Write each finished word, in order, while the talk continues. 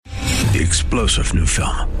The explosive new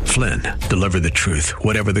film, Flynn, deliver the truth,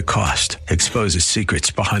 whatever the cost, exposes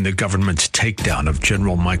secrets behind the government's takedown of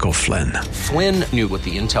General Michael Flynn. Flynn knew what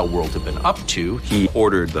the intel world had been up to. He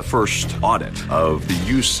ordered the first audit of the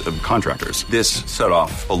use of contractors. This set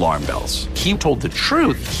off alarm bells. He told the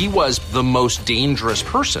truth. He was the most dangerous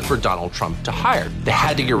person for Donald Trump to hire. They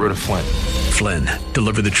had to get rid of Flynn. Flynn,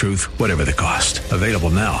 deliver the truth, whatever the cost. Available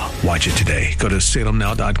now. Watch it today. Go to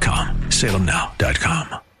salemnow.com.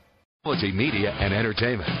 salemnow.com. Quality media and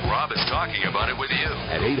entertainment. Rob is talking about it with you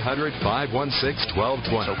at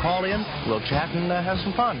 800-516-1220. So call in, we'll chat and have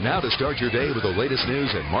some fun. Now to start your day with the latest news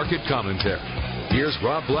and market commentary. Here's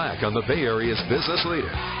Rob Black on the Bay Area's business leader,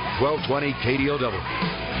 1220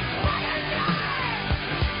 KDOW.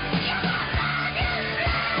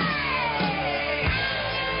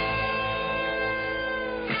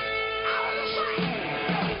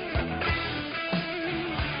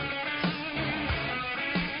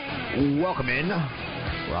 Welcome in.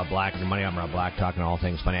 Rob Black and your money. I'm Rob Black, talking all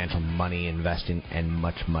things financial, money, investing, and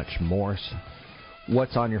much, much more.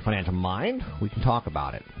 What's on your financial mind? We can talk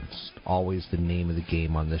about it. It's always the name of the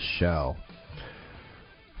game on this show.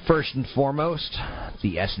 First and foremost,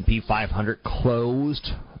 the S&P 500 closed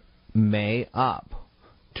May up,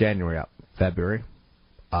 January up, February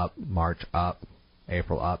up, March up,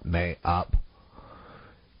 April up, May up.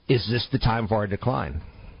 Is this the time for a decline?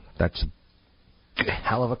 That's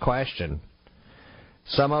hell of a question.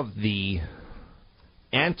 Some of the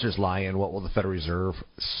answers lie in what will the Federal Reserve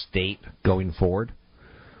state going forward.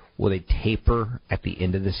 Will they taper at the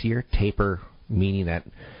end of this year? Taper meaning that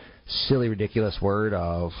silly, ridiculous word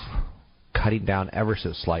of cutting down ever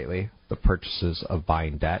so slightly the purchases of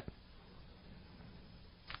buying debt.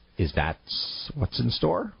 Is that what's in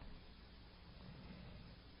store?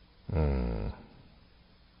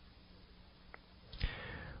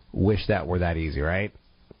 Wish that were that easy, right?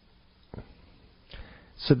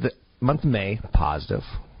 So the month of May, positive.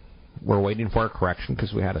 We're waiting for a correction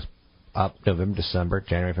because we had a up November, December,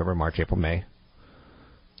 January, February, March, April, May.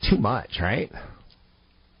 Too much, right?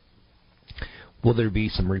 Will there be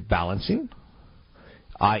some rebalancing?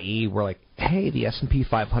 I.e., we're like, hey, the S&P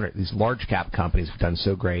 500, these large cap companies have done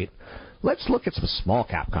so great. Let's look at some small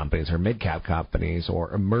cap companies or mid cap companies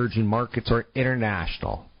or emerging markets or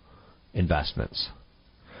international investments.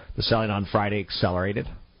 The selling on Friday accelerated.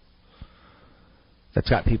 That's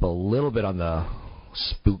got people a little bit on the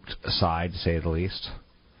spooked side, to say the least.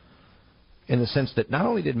 In the sense that not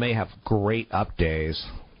only did May have great up days,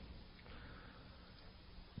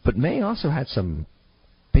 but May also had some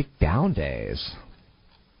big down days.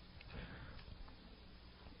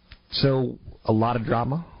 So, a lot of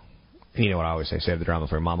drama. You know what I always say, save the drama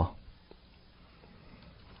for your mama.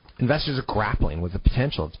 Investors are grappling with the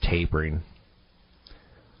potential of tapering.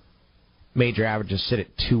 Major averages sit at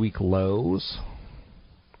 2-week lows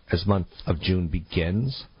as month of June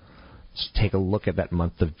begins. Let's take a look at that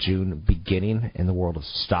month of June beginning in the world of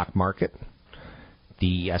stock market.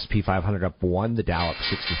 The S&P 500 up 1, the Dow up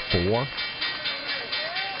 64.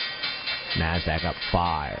 NASDAQ up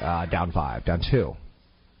 5, down 5, down 2.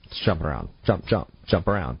 It's jumping around, jump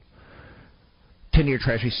around. 10-year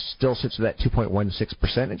Treasury still sits at that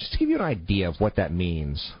 2.16%. And just to give you an idea of what that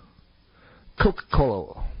means,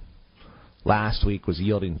 Coca-Cola last week was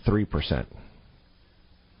yielding 3%.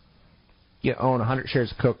 You own 100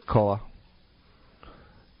 shares of Coca-Cola,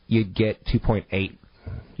 you'd get 2.8,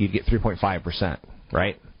 you'd get 3.5%,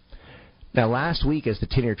 right? Now, last week, as the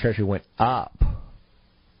 10-year Treasury went up,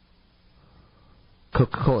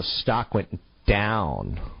 Coca-Cola's stock went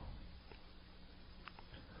down.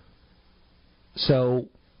 So,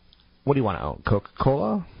 what do you want to own?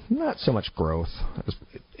 Coca-Cola? Not so much growth.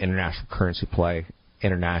 International currency play,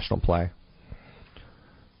 international play,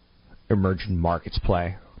 emerging markets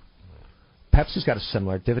play. Pepsi's got a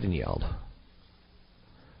similar dividend yield.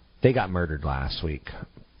 They got murdered last week.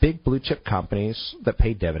 Big blue chip companies that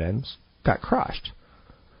pay dividends got crushed.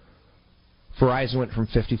 Verizon went from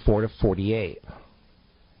 54 to 48.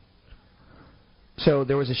 So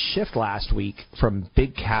there was a shift last week from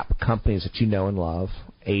big cap companies that you know and love.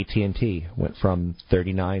 AT&T went from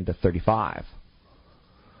 39 to 35.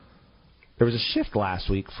 There was a shift last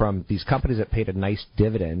week from these companies that paid a nice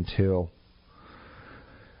dividend to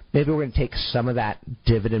maybe we're going to take some of that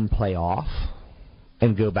dividend play off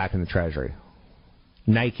and go back in the Treasury.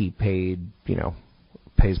 Nike pays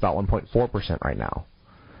about 1.4% right now.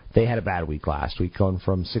 They had a bad week last week, going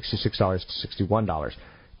from $66 to $61.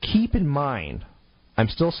 Keep in mind, I'm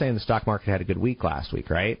still saying the stock market had a good week last week,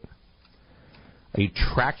 right? Are you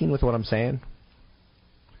tracking with what I'm saying?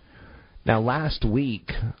 Now, last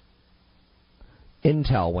week,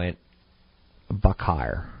 Intel went a buck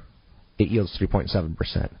higher. it yields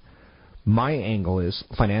 3.7%. My angle is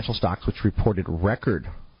financial stocks which reported record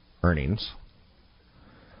earnings,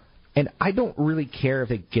 and I don't really care if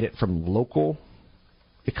they get it from local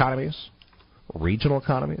economies, regional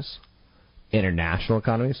economies, international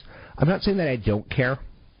economies. I'm not saying that I don't care.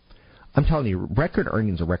 I'm telling you, record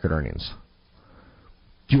earnings are record earnings.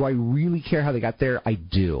 Do I really care how they got there? I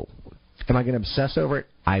do. Am I going to obsess over it?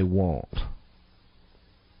 I won't.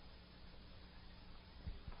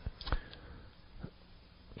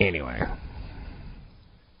 Anyway,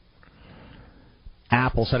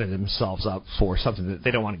 Apple setting themselves up for something that they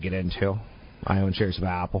don't want to get into. I own shares of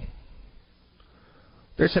Apple.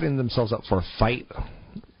 They're setting themselves up for a fight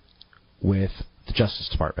with the Justice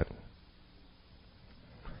Department.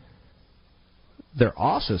 They're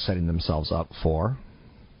also setting themselves up for,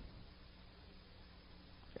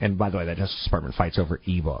 and by the way, that Justice Department fights over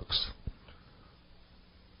ebooks.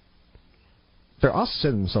 They're also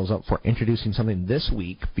setting themselves up for introducing something this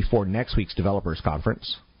week before next week's developers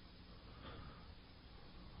conference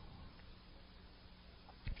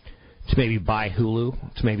to maybe buy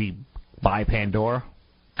Hulu, to maybe buy Pandora,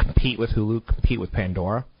 compete with Hulu, compete with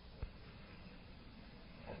Pandora.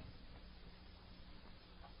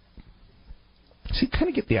 So you kind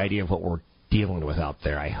of get the idea of what we're dealing with out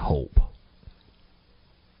there, I hope.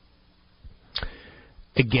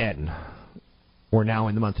 Again, we're now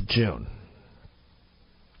in the month of June.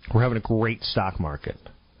 We're having a great stock market.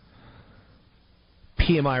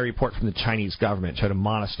 PMI report from the Chinese government showed a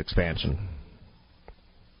modest expansion.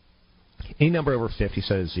 Any number over 50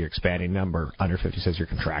 says you're expanding. Number under 50 says you're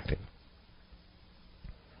contracting.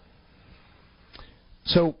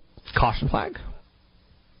 So, caution flag?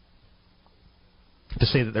 To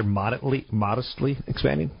say that they're modestly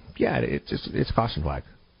expanding? Yeah, it's a caution flag.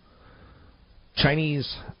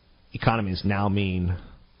 Chinese economies now mean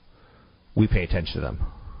we pay attention to them.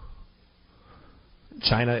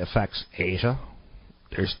 China affects Asia.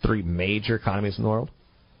 There's 3 major economies in the world.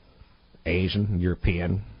 Asian,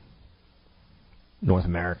 European, North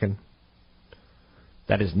American.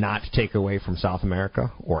 That is not to take away from South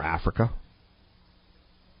America or Africa.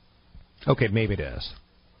 Okay, maybe it is.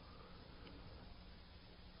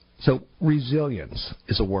 So resilience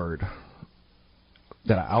is a word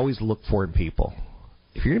that I always look for in people.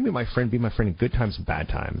 If you're going to be my friend in good times and bad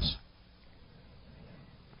times.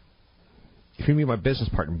 If you're going to be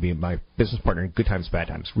my business partner in good times and bad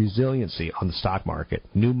times. Resiliency on the stock market.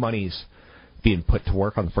 New money's being put to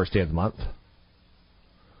work on the first day of the month.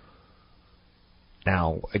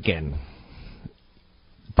 Now, again,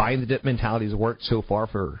 buying the dip mentality has worked so far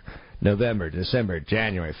for November, December,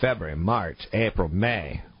 January, February, March, April,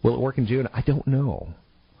 May. Will it work in June? I don't know.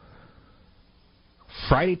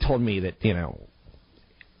 Friday told me that,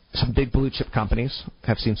 some big blue chip companies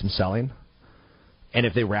have seen some selling. And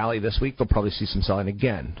if they rally this week, they'll probably see some selling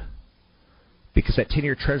again. Because that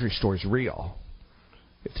 10-year Treasury story is real.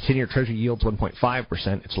 If the 10-year Treasury yields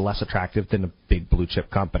 1.5%, it's less attractive than a big blue chip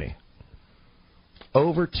company.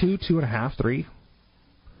 Over 2, 2.5, 3.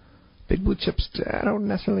 Big blue chips, I don't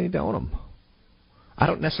necessarily own them. I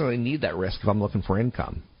don't necessarily need that risk if I'm looking for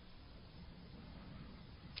income.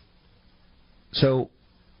 So,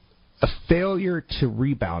 a failure to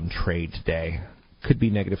rebound trade today could be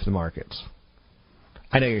negative for the markets.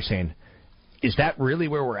 I know you're saying, is that really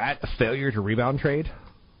where we're at, a failure to rebound trade?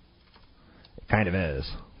 It kind of is.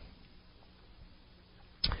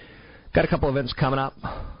 Got a couple events coming up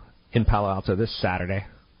in Palo Alto this Saturday.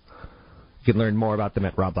 You can learn more about them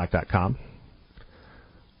at robblack.com.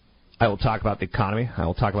 I will talk about the economy. I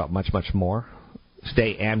will talk about much, much more.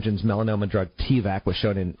 Today, Amgen's melanoma drug T-VAC was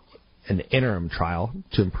shown in an interim trial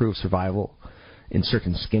to improve survival in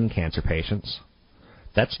certain skin cancer patients.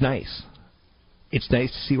 That's nice. It's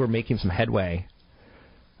nice to see we're making some headway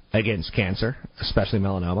against cancer, especially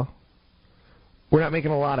melanoma. We're not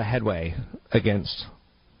making a lot of headway against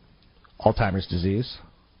Alzheimer's disease.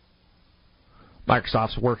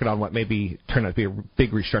 Microsoft's working on what may turn out to be a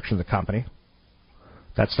big restructuring of the company.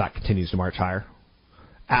 That stock continues to march higher.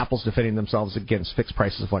 Apple's defending themselves against fixed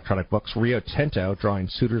prices of electronic books. Rio Tinto drawing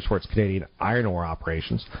suitors for its Canadian iron ore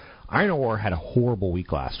operations. Iron ore had a horrible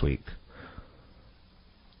week last week.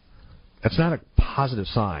 That's not a positive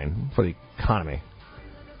sign for the economy.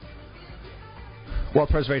 Wealth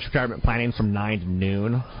Preservation Retirement Planning from 9 to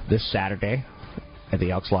noon this Saturday at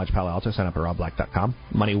the Elks Lodge, Palo Alto. Sign up at robblack.com.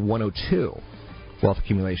 Money 102. Wealth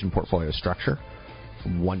Accumulation Portfolio Structure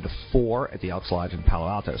from 1 to 4 at the Elks Lodge in Palo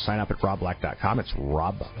Alto. Sign up at robblack.com. It's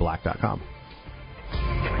robblack.com.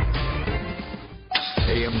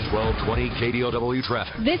 AM 1220 KDOW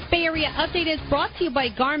traffic. This Bay Area update is brought to you by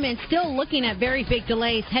Garmin. Still looking at very big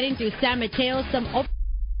delays heading through San Mateo. Some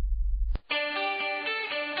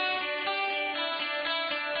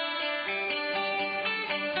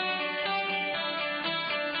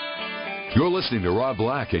You're listening to Rob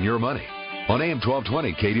Black and Your Money on AM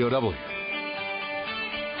 1220 KDOW.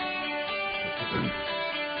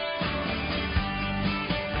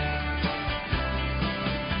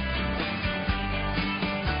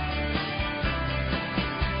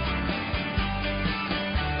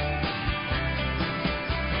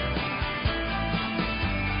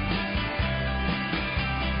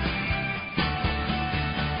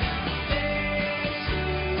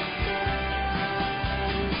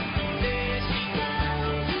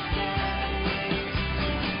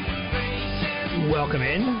 Welcome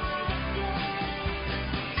in.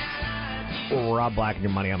 Rob Black and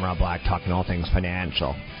Your Money. I'm Rob Black, talking all things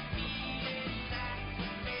financial.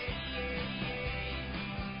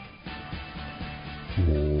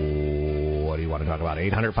 What do you want to talk about?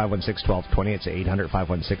 800-516-1220. It's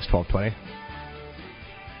 800-516-1220.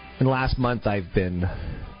 And last month I've been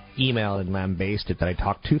emailed and lambasted that I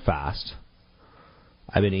talk too fast.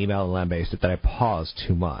 I've been emailed and lambasted that I pause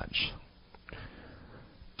too much.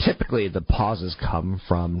 Typically, the pauses come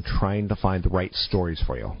from trying to find the right stories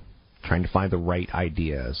for you, trying to find the right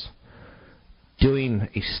ideas. Doing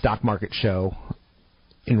a stock market show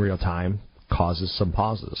in real time causes some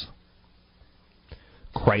pauses.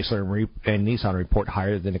 Chrysler and Nissan report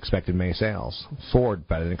higher than expected May sales. Ford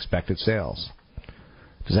better than expected sales.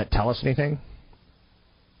 Does that tell us anything?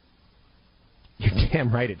 You're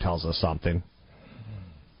damn right it tells us something.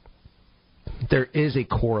 There is a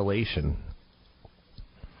correlation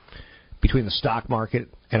between the stock market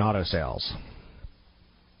and auto sales.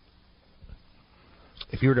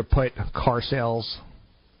 If you were to put car sales,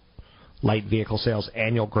 light vehicle sales,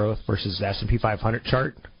 annual growth versus the S&P 500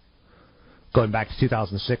 chart, going back to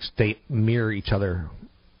 2006, they mirror each other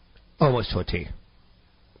almost to a T.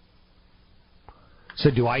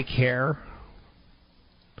 So do I care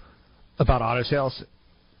about auto sales?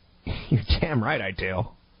 You're damn right I do.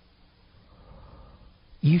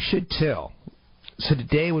 You should too. So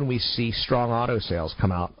today when we see strong auto sales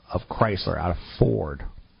come out of Chrysler, out of Ford,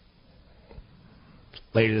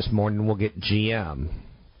 later this morning we'll get GM.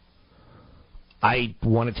 I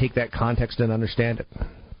want to take that context and understand it.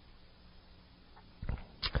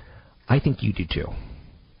 I think you do too.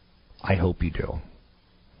 I hope you do.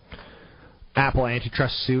 Apple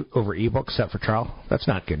antitrust suit over ebooks set for trial. That's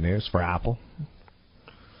not good news for Apple.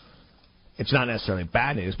 It's not necessarily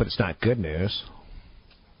bad news, but it's not good news.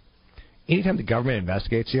 Anytime the government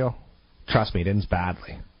investigates you, trust me, it ends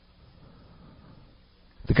badly.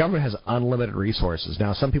 The government has unlimited resources.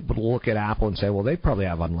 Now, some people look at Apple and say, well, they probably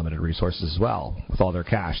have unlimited resources as well with all their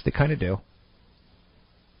cash. They kind of do.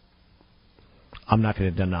 I'm not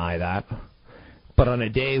going to deny that. But on a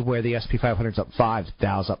day where the S&P 500's up 5, the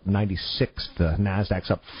Dow's up 96, the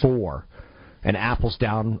NASDAQ's up 4, and Apple's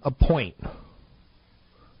down a point,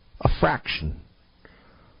 a fraction,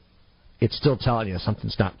 it's still telling you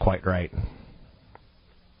something's not quite right.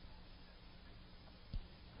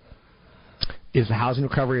 Is the housing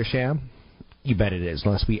recovery a sham? You bet it is,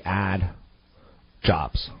 unless we add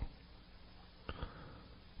jobs.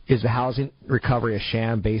 Is the housing recovery a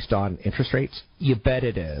sham based on interest rates? You bet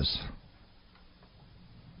it is.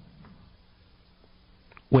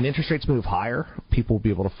 When interest rates move higher, people will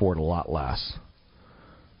be able to afford a lot less.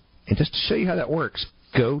 And just to show you how that works,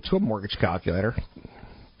 go to a mortgage calculator.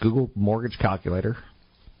 Google mortgage calculator.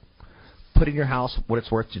 Put in your house what it's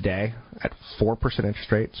worth today at 4%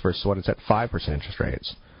 interest rates versus what it's at 5% interest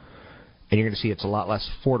rates. And you're going to see it's a lot less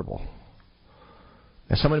affordable.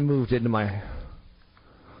 Now, someone moved into my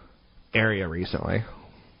area recently.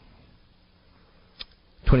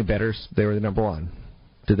 20 bedders, they were the number one.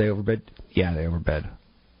 Did they overbid? Yeah, they overbid.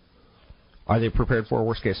 Are they prepared for a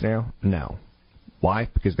worst case scenario? No. Why?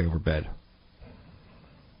 Because they overbid.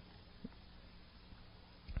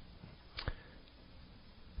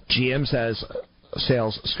 GM says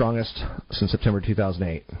sales strongest since September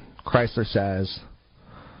 2008. Chrysler says,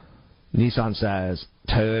 Nissan says,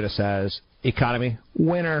 Toyota says, economy,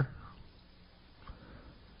 winner.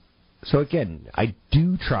 So again, I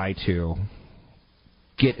do try to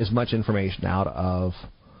get as much information out of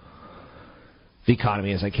the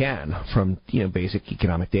economy as I can from, basic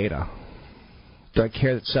economic data. Do I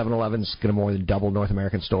care that 7-Eleven's going to more than double North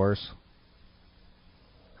American stores?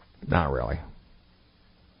 Not really.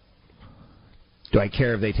 Do I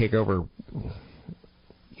care if they take over,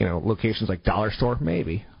 locations like Dollar Store?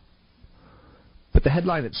 Maybe. But the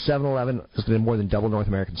headline that 7-Eleven is going to more than double North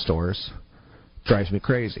American stores drives me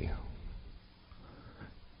crazy.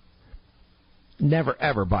 Never,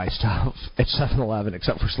 ever buy stuff at 7-Eleven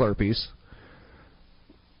except for Slurpees.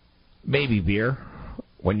 Maybe beer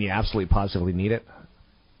when you absolutely positively need it.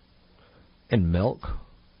 And milk.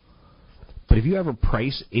 But if you ever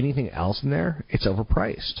price anything else in there, it's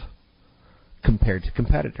overpriced compared to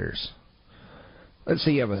competitors. Let's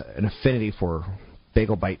say you have an affinity for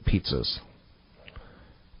Bagel Bite pizzas,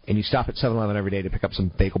 and you stop at 7-Eleven every day to pick up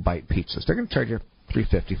some Bagel Bite pizzas. They're going to charge you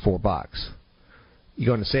 $3.50, $4. You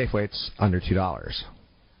go into Safeway, it's under $2.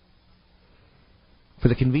 For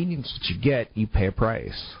the convenience that you get, you pay a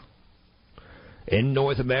price. In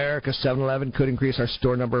North America, 7-Eleven could increase our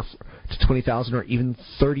store number to 20,000 or even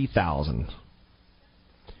 30,000.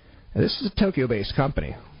 And this is a Tokyo-based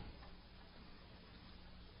company.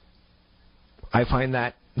 I find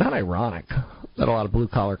that not ironic that a lot of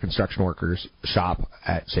blue-collar construction workers shop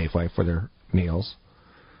at Safeway for their meals.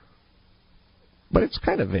 But it's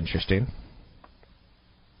kind of interesting.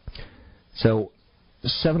 So,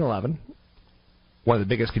 7-Eleven, one of the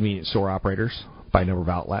biggest convenience store operators by number of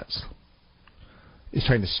outlets, is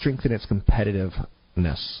trying to strengthen its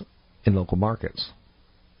competitiveness in local markets.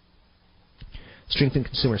 Strengthened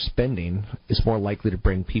consumer spending is more likely to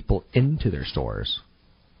bring people into their stores.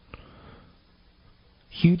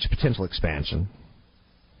 Huge potential expansion.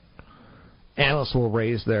 Analysts will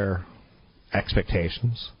raise their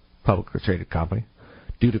expectations, publicly traded company,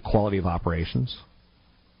 due to quality of operations.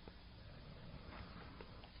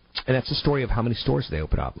 And that's the story of how many stores they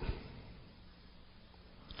open up.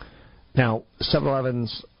 Now,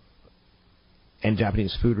 7-Elevens and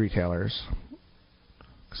Japanese food retailers,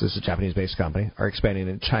 because this is a Japanese-based company, are expanding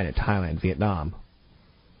in China, Thailand, Vietnam.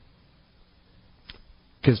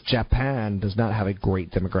 Because Japan does not have a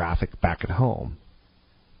great demographic back at home.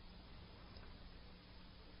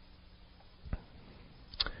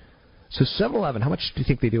 So 7-Eleven, how much do you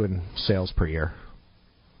think they do in sales per year?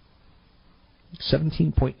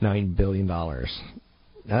 $17.9 billion. Now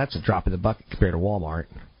that's a drop in the bucket compared to Walmart.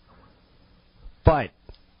 But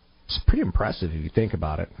it's pretty impressive if you think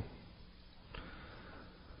about it.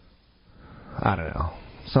 I don't know.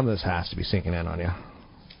 Some of this has to be sinking in on you.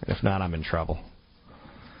 And if not, I'm in trouble.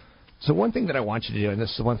 So one thing that I want you to do, and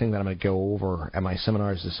this is one thing that I'm going to go over at my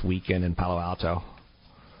seminars this weekend in Palo Alto,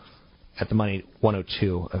 at the Money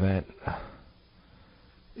 102 event,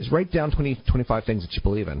 is write down 25 things that you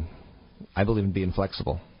believe in. I believe in being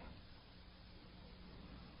flexible.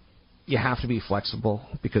 You have to be flexible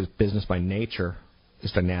because business by nature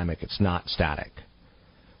is dynamic. It's not static.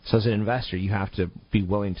 So as an investor, you have to be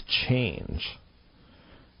willing to change.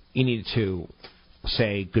 You need to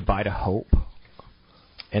say goodbye to hope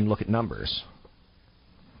and look at numbers.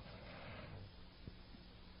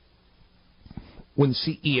 When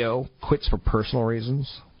the CEO quits for personal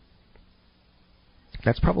reasons,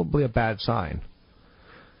 that's probably a bad sign.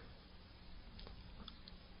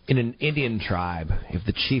 In an Indian tribe, if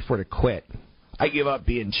the chief were to quit, I give up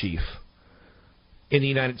being chief. In the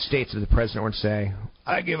United States, if the president were to say,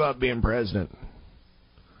 I give up being president,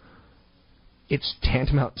 it's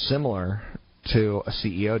tantamount similar to a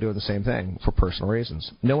CEO doing the same thing for personal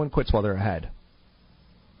reasons. No one quits while they're ahead.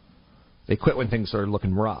 They quit when things are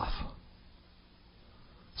looking rough.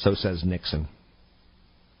 So says Nixon.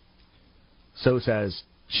 So says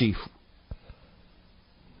Chief.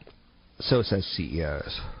 So says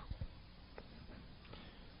CEOs.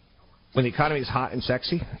 When the economy is hot and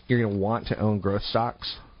sexy, you're going to want to own growth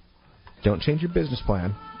stocks. Don't change your business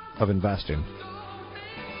plan of investing.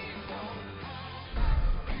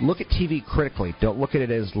 Look at TV critically. Don't look at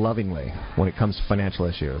it as lovingly when it comes to financial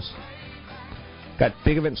issues. Got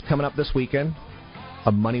big events coming up this weekend.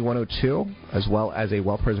 A Money 102, as well as a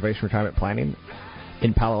Wealth Preservation Retirement Planning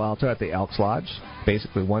in Palo Alto at the Elks Lodge.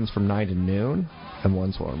 Basically, one's from 9 to noon, and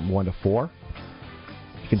one's from 1 to 4.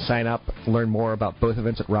 You can sign up, learn more about both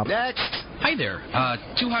events at Rob. Next! Hi there.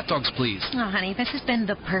 2 hot dogs, please. Oh, honey, this has been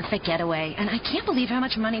the perfect getaway, and I can't believe how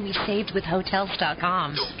much money we saved with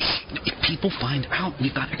Hotels.com. If people find out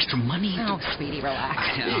we've got extra money... Oh, sweetie,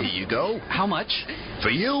 relax. Here you go. How much? For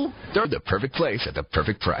you, they're the perfect place at the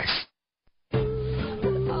perfect price.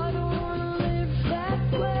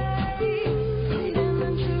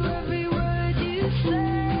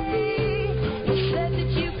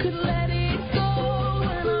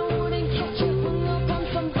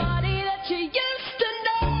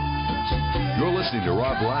 Listening to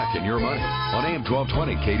Rob Black and Your Money on AM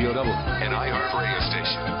 1220 KDOW, an iHeart radio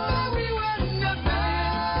station.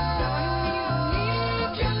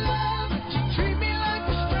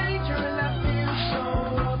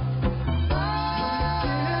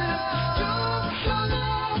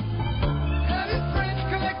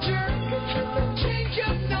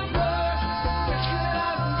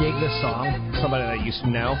 Dig this song? Somebody that I used to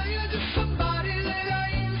know.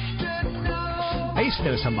 I used to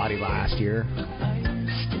know somebody last year.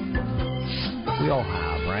 We all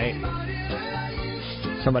have, right?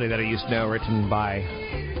 Somebody that I used to know, written by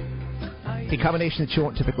a combination that you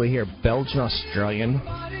won't typically hear. Belgian-Australian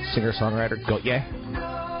singer-songwriter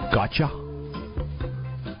Gotcha.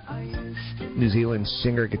 New Zealand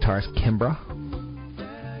singer-guitarist Kimbra.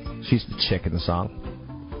 She's the chick in the song.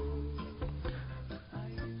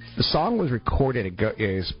 The song was recorded at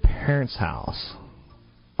Gotye's parents' house.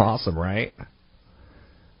 Awesome, right?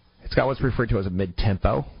 It's got what's referred to as a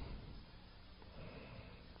mid-tempo.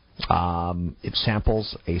 It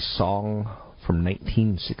samples a song from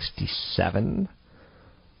 1967,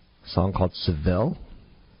 a song called Seville.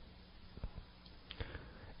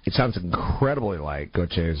 It sounds incredibly like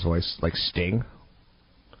Gotye's voice, like Sting.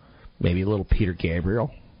 Maybe a little Peter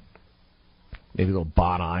Gabriel. Maybe a little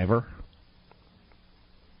Bon Iver.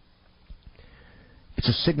 It's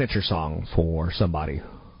a signature song for somebody.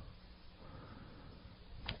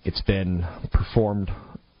 It's been performed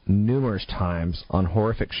numerous times on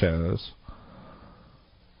horrific shows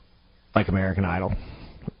like American Idol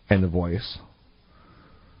and The Voice.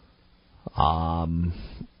 I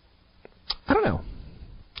don't know.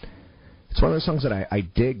 It's one of those songs that I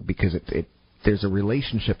dig because it there's a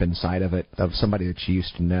relationship inside of it of somebody that you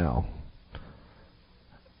used to know.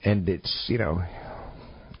 And it's, you know,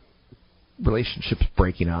 relationships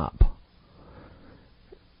breaking up.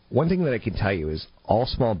 One thing that I can tell you is all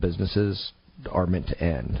small businesses are meant to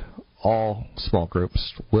end. All small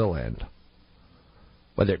groups will end.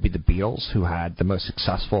 Whether it be the Beatles, who had the most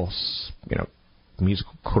successful, you know,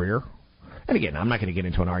 musical career. And again, I'm not going to get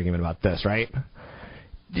into an argument about this, right?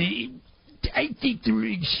 I think the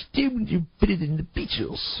Rolling Stones are better than the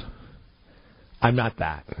Beatles. I'm not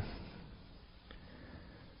that.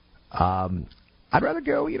 I'd rather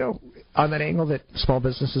go, you know, on that angle that small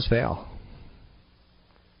businesses fail.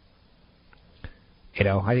 You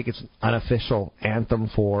know, I think it's an unofficial anthem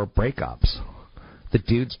for breakups. The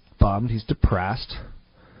dude's bummed. He's depressed.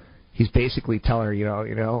 He's basically telling her, you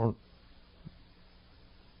know,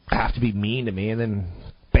 have to be mean to me. And then,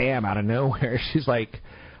 bam, out of nowhere, she's like,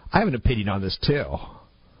 I have an opinion on this, too.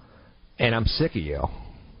 And I'm sick of you.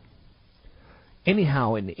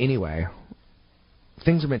 Anyhow, in any way,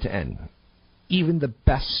 things are meant to end. Even the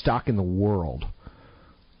best stock in the world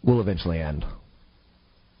will eventually end.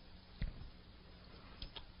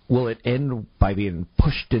 Will it end by being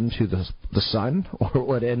pushed into the sun, or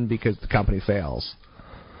will it end because the company fails?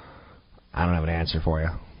 I don't have an answer for you.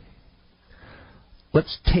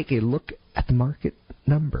 Let's take a look at the market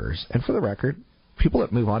numbers. And for the record, people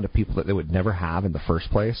that move on to people that they would never have in the first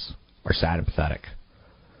place are sad and pathetic.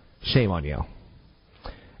 Shame on you.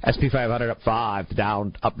 S&P 500 up 5, the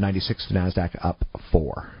Dow up 96, the NASDAQ up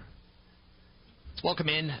 4. Welcome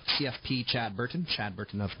in, CFP Chad Burton. Chad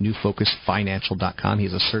Burton of NewFocusFinancial.com.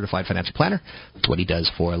 He's a certified financial planner. That's what he does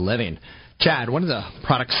for a living. Chad, one of the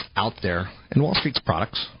products out there, and Wall Street's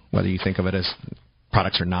products, whether you think of it as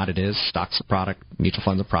products or not, it is. Stocks a product, mutual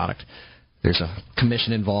funds a product. There's a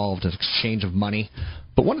commission involved, an exchange of money.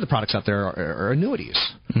 But one of the products out there are annuities.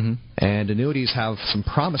 Mm-hmm. And annuities have some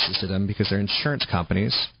promises to them because they're insurance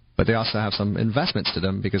companies, but they also have some investments to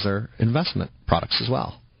them because they're investment products as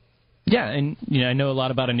well. Yeah, and you know, I know a lot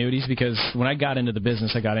about annuities because when I got into the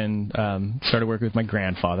business, started working with my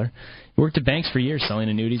grandfather. He worked at banks for years selling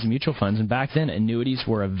annuities and mutual funds, and back then annuities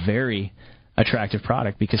were a very attractive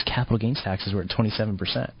product because capital gains taxes were at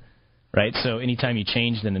 27%. Right? So anytime you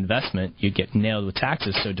changed an investment, you'd get nailed with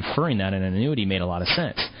taxes, so deferring that in an annuity made a lot of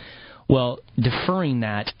sense. Well, deferring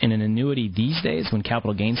that in an annuity these days when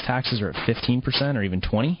capital gains taxes are at 15% or even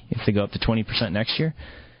 20%, if they go up to 20% next year,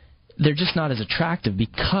 they're just not as attractive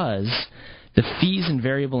because the fees in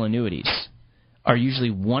variable annuities are usually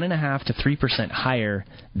 1.5% to 3% higher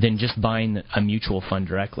than just buying a mutual fund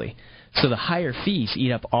directly. So the higher fees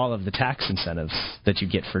eat up all of the tax incentives that you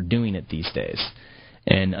get for doing it these days.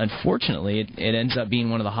 And unfortunately, it ends up being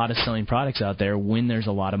one of the hottest selling products out there when there's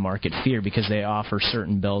a lot of market fear because they offer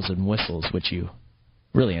certain bells and whistles, which you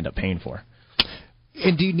really end up paying for.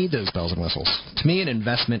 And do you need those bells and whistles? To me, an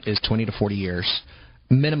investment is 20 to 40 years.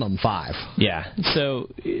 Minimum 5. Yeah. So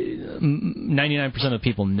 99% of the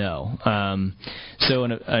people know.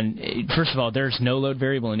 First of all, there's no load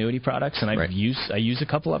variable annuity products, and I use a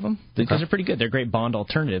couple of them because they're pretty good. They're great bond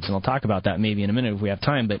alternatives, and I'll talk about that maybe in a minute if we have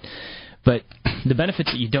time. But the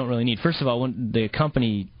benefits that you don't really need. First of all, what the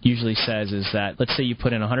company usually says is that let's say you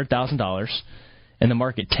put in $100,000 and the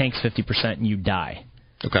market tanks 50% and you die.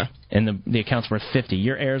 Okay. And the account's worth $50,000.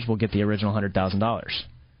 Your heirs will get the original $100,000.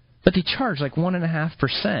 But they charge like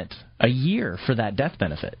 1.5% a year for that death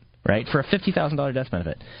benefit, right? For a $50,000 death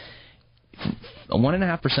benefit.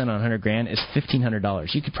 1.5% on $100,000 is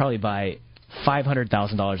 $1,500. You could probably buy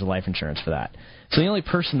 $500,000 of life insurance for that. So the only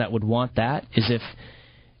person that would want that is if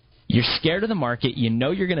you're scared of the market, you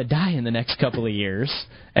know you're going to die in the next couple of years,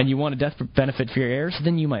 and you want a death benefit for your heirs,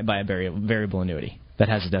 then you might buy a variable annuity that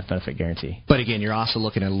has a death benefit guarantee. But again, you're also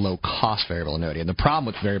looking at a low-cost variable annuity. And the problem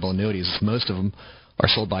with variable annuities is most of them are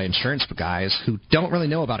sold by insurance guys who don't really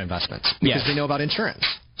know about investments because they know about insurance.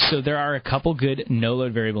 So there are a couple good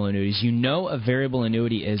no-load variable annuities. You know a variable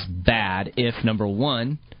annuity is bad if, number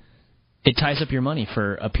one, it ties up your money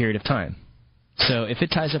for a period of time. So if it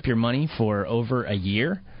ties up your money for over a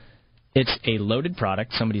year, it's a loaded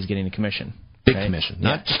product. Somebody's getting a commission. Big commission,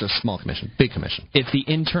 not just a small commission, big commission. If the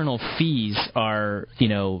internal fees are,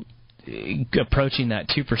 approaching that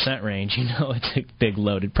 2% range, it's a big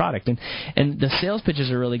loaded product. And the sales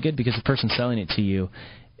pitches are really good because the person selling it to you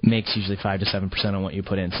makes usually 5 to 7% on what you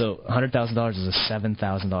put in. So $100,000 is a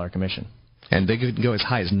 $7,000 commission. And they could go as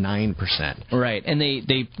high as 9%. Right, and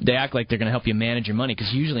they act like they're going to help you manage your money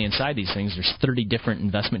because usually inside these things there's 30 different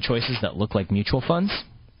investment choices that look like mutual funds.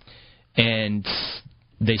 And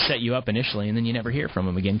they set you up initially, and then you never hear from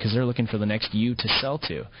them again because they're looking for the next you to sell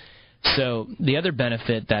to. So the other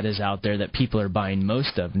benefit that is out there that people are buying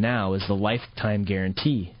most of now is the lifetime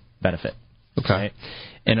guarantee benefit. Okay. Right?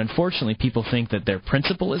 And unfortunately, people think that their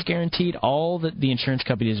principal is guaranteed. All that the insurance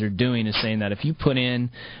companies are doing is saying that if you put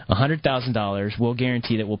in $100,000, we'll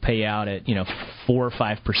guarantee that we'll pay out at 4 or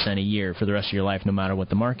 5% a year for the rest of your life, no matter what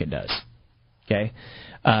the market does. Okay,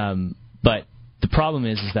 but the problem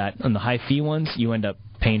is that on the high fee ones, you end up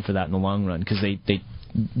paying for that in the long run because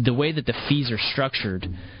the way that the fees are structured,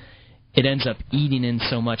 it ends up eating in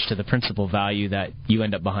so much to the principal value that you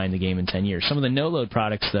end up behind the game in 10 years. Some of the no-load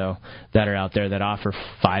products, though, that are out there that offer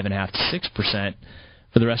 5.5 to 6%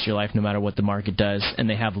 for the rest of your life, no matter what the market does, and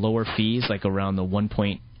they have lower fees, like around the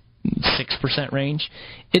 1.6% range,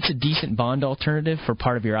 it's a decent bond alternative for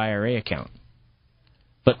part of your IRA account.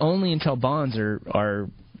 But only until bonds are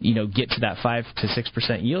get to that 5 to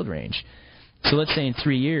 6% yield range. So let's say in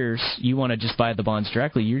 3 years you want to just buy the bonds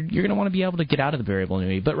directly. You're going to want to be able to get out of the variable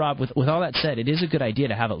annuity. But, Rob, with all that said, it is a good idea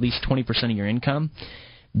to have at least 20% of your income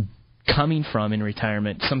coming from, in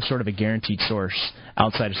retirement, some sort of a guaranteed source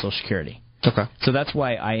outside of Social Security. Okay. So that's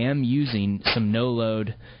why I am using some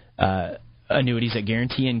no-load annuities that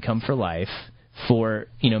guarantee income for life for,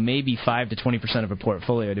 maybe 5 to 20% of a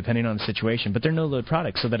portfolio, depending on the situation. But they're no-load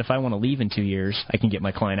products, so that if I want to leave in 2 years, I can get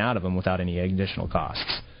my client out of them without any additional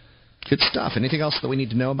costs. Good stuff. Anything else that we need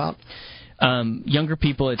to know about? Younger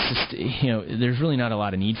people, it's just, there's really not a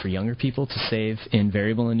lot of need for younger people to save in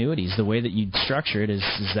variable annuities. The way that you'd structure it is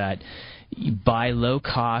that you buy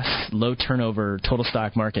low-cost, low-turnover total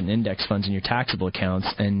stock market and index funds in your taxable accounts,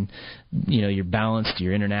 and your balanced,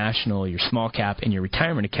 your international, your small cap, and your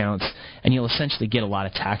retirement accounts, and you'll essentially get a lot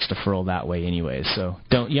of tax deferral that way anyways. So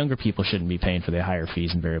younger people shouldn't be paying for the higher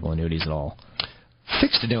fees in variable annuities at all.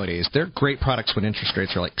 Fixed annuities, they're great products when interest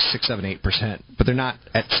rates are like 6, 7, 8%, but they're not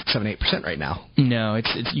at 6, 7, 8% right now. No,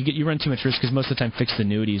 you run too much risk because most of the time fixed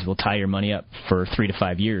annuities will tie your money up for 3 to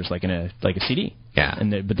 5 years, like a CD. Yeah.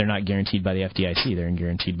 But they're not guaranteed by the FDIC; they're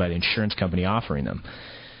guaranteed by the insurance company offering them.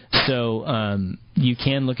 So you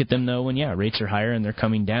can look at them though when rates are higher and they're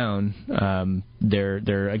coming down.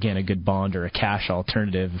 They're again a good bond or a cash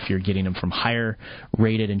alternative if you're getting them from higher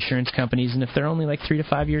rated insurance companies, and if they're only like 3 to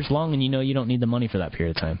 5 years long and you don't need the money for that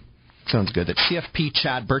period of time. Sounds good. That's CFP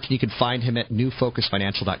Chad Burton. You can find him at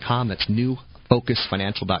newfocusfinancial.com. That's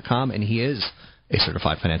newfocusfinancial.com, and he is a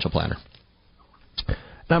certified financial planner. And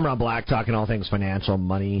I'm Rob Black, talking all things financial,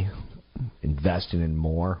 money, investing, and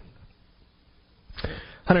more.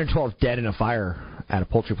 112 dead in a fire at a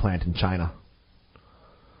poultry plant in China.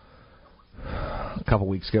 A couple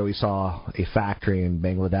weeks ago, we saw a factory in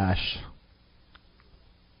Bangladesh.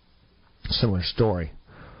 Similar story.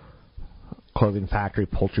 Clothing factory,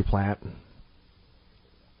 poultry plant.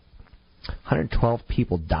 112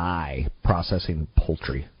 people die processing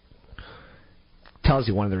poultry. Tells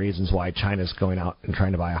you one of the reasons why China's going out and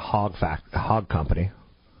trying to buy a hog company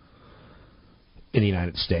in the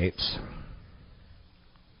United States.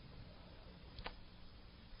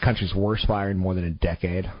 Country's worst fire in more than a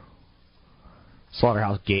decade.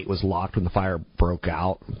 Slaughterhouse gate was locked when the fire broke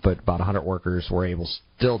out, but about 100 workers were able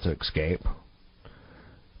still to escape.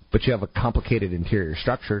 But you have a complicated interior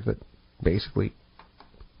structure that basically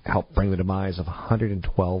helped bring the demise of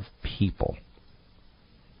 112 people.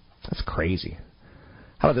 That's crazy.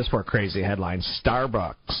 How about this for a crazy headline?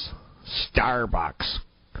 Starbucks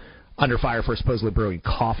under fire for supposedly brewing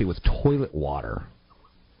coffee with toilet water.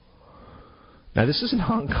 Now, this is in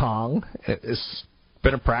Hong Kong. It's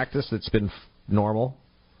been a practice that's been normal.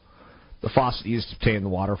 The faucet used to obtain the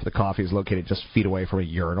water for the coffee is located just feet away from a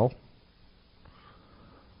urinal.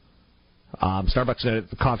 Starbucks noted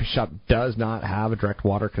the coffee shop does not have a direct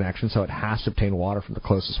water connection, so it has to obtain water from the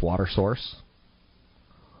closest water source.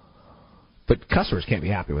 But customers can't be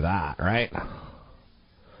happy with that, right?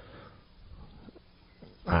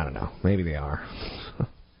 I don't know. Maybe they are.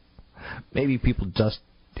 Maybe people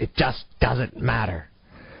it just doesn't matter.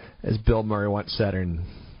 As Bill Murray once said in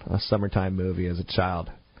a Summertime movie as a child.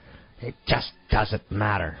 It just doesn't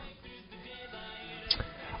matter.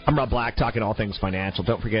 I'm Rob Black, talking all things financial.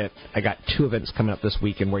 Don't forget, I got 2 events coming up this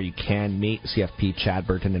weekend where you can meet CFP Chad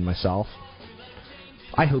Burton and myself.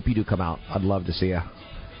 I hope you do come out. I'd love to see you.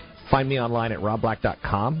 Find me online at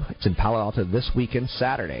robblack.com. It's in Palo Alto this weekend,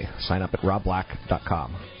 Saturday. Sign up at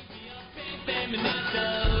robblack.com.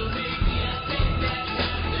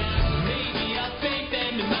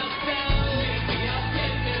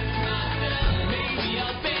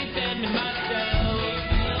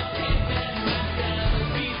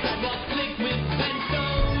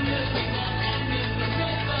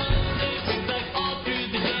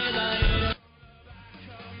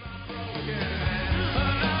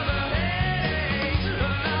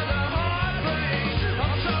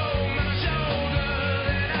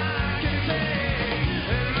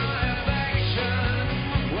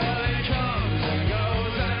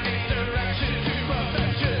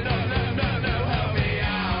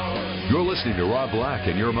 You're listening to Rob Black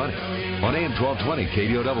and Your Money on AM 1220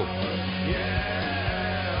 KDOW.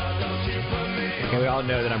 Okay, we all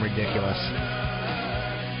know that I'm ridiculous.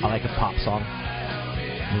 I like a pop song.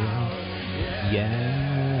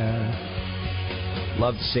 Yeah.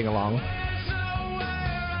 Love to sing along.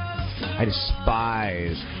 I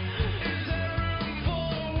despise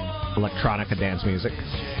electronica dance music.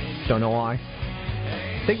 Don't know why.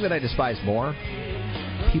 The thing that I despise more,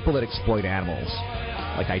 people that exploit animals.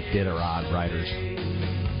 Like Iditarod writers.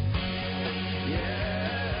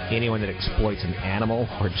 Anyone that exploits an animal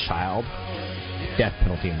or a child, death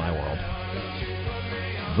penalty in my world.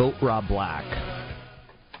 Vote Rob Black.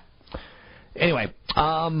 Anyway,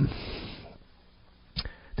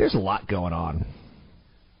 there's a lot going on.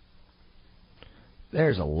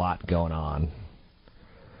 There's a lot going on.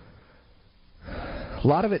 A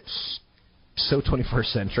lot of it's so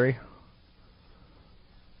 21st century.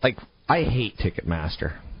 Like, I hate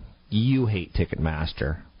Ticketmaster. You hate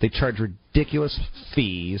Ticketmaster. They charge ridiculous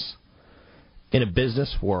fees in a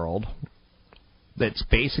business world that's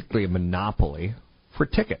basically a monopoly for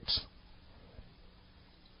tickets.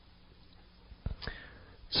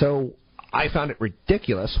 So I found it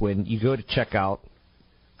ridiculous when you go to check out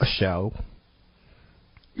a show.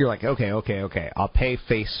 You're like, okay, I'll pay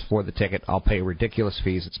face for the ticket. I'll pay ridiculous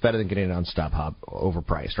fees. It's better than getting it on StubHub,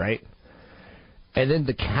 overpriced, right? And then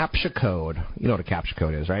the CAPTCHA code, you know what a CAPTCHA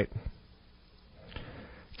code is, right?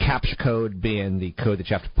 CAPTCHA code being the code that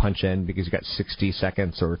you have to punch in because you got 60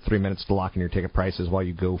 seconds or 3 minutes to lock in your ticket prices while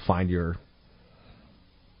you go find your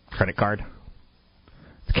credit card.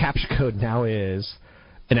 The CAPTCHA code now is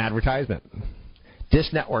an advertisement.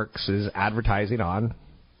 Dish Networks is advertising on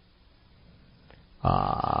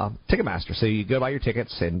Ticketmaster. So you go buy your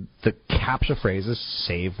tickets and the CAPTCHA phrase is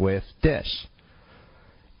save with Dish.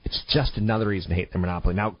 It's just another reason to hate their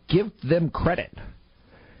monopoly. Now, give them credit.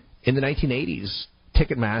 In the 1980s,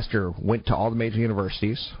 Ticketmaster went to all the major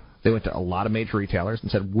universities. They went to a lot of major retailers and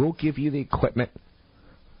said, we'll give you the equipment.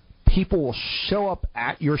 People will show up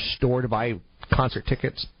at your store to buy concert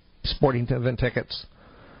tickets, sporting event tickets.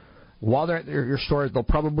 While they're at your store, they'll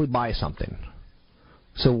probably buy something.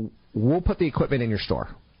 So we'll put the equipment in your store.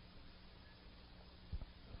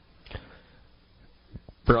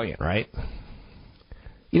 Brilliant, right?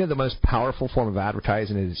 You know, the most powerful form of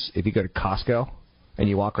advertising is if you go to Costco and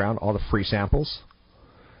you walk around all the free samples.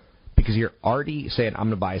 Because you're already saying, I'm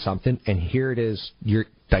going to buy something, and here it is, you're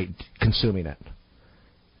consuming it.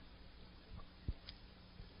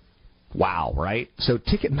 Wow, right? So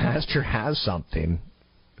Ticketmaster has something.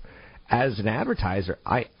 As an advertiser,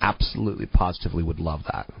 I absolutely, positively would love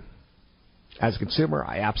that. As a consumer,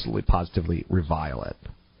 I absolutely, positively revile it.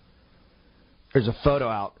 There's a photo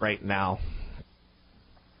out right now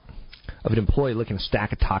of an employee looking at a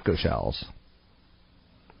stack of taco shells.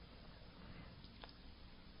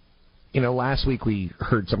 You know, last week we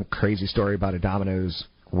heard some crazy story about a Domino's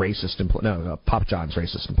racist employee. No, Papa John's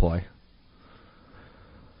racist employee.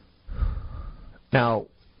 Now,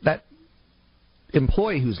 that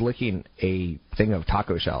employee who's licking a thing of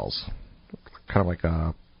taco shells, kind of like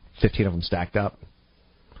 15 of them stacked up,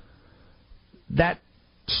 that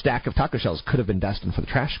stack of taco shells could have been destined for the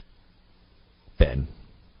trash bin.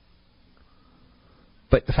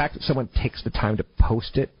 But the fact that someone takes the time to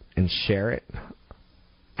post it and share it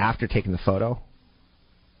after taking the photo,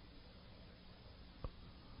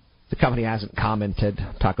 The company hasn't commented,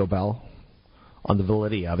 Taco Bell, on the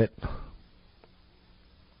validity of it.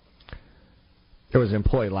 There was an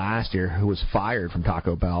employee last year who was fired from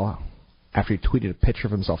Taco Bell after he tweeted a picture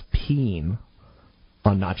of himself peeing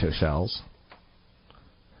on nacho shells.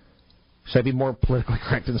 Should I be more politically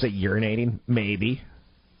correct than say urinating? Maybe.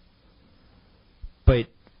 But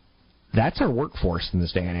that's our workforce in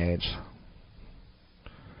this day and age.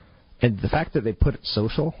 And the fact that they put it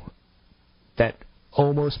social, that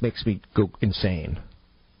almost makes me go insane.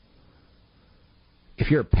 If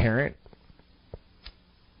you're a parent,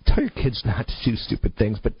 tell your kids not to do stupid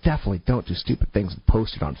things, but definitely don't do stupid things and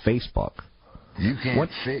post it on Facebook. You can't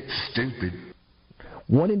fix stupid.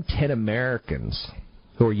 1 in 10 Americans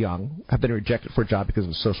who are young have been rejected for a job because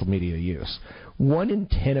of social media use. 1 in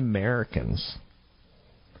 10 Americans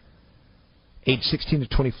age 16 to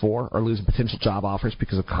 24 are losing potential job offers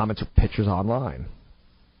because of comments or pictures online.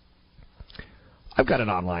 I've got an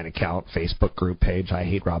online account, Facebook group page, I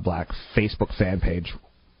Hate Rob Black, Facebook fan page,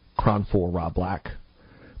 Cron4 Rob Black.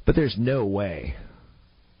 But there's no way,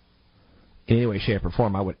 in any way, shape, or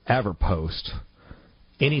form, I would ever post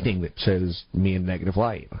anything that shows me in a negative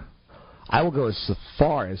light. I will go as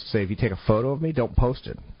far as to say, if you take a photo of me, don't post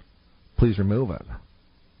it. Please remove it.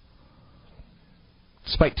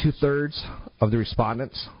 Despite 2/3 of the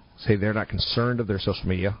respondents say they're not concerned of their social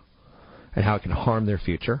media and how it can harm their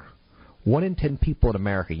future, 1 in 10 people in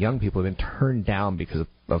America, young people, have been turned down because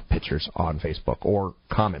of pictures on Facebook or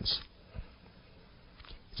comments.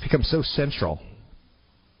 It's become so central,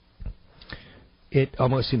 it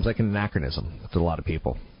almost seems like an anachronism to a lot of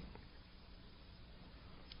people.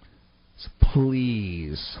 So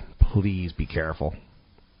please, please be careful.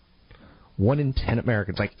 1 in 10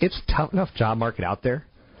 Americans. Like, it's a tough enough job market out there.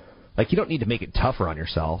 Like, you don't need to make it tougher on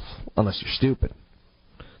yourself unless you're stupid.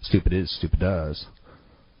 Stupid is, stupid does.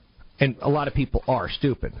 And a lot of people are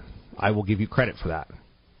stupid. I will give you credit for that.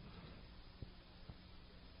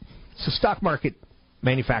 So stock market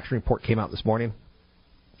manufacturing report came out this morning,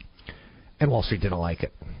 and Wall Street didn't like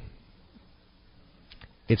it.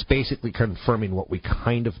 It's basically confirming what we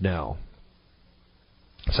kind of know.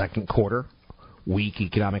 Second quarter, weak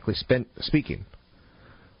economically speaking.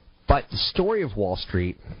 But the story of Wall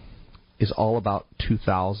Street is all about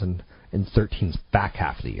 2013's back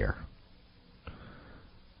half of the year.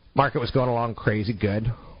 Market was going along crazy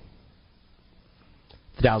good.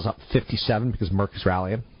 The Dow's up 57 because Merck is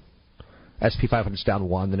rallying. S&P 500's down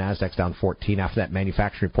 1. The Nasdaq's down 14 after that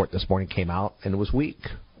manufacturing report this morning came out, and it was weak.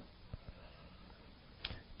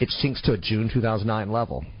 It sinks to a June 2009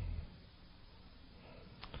 level.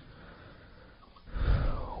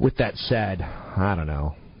 With that said, I don't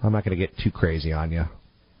know. I'm not going to get too crazy on you.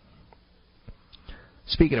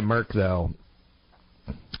 Speaking of Merck, though,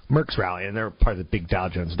 Merck's rallying. They're part of the big Dow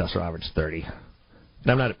Jones Industrial Average 30.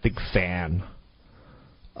 And I'm not a big fan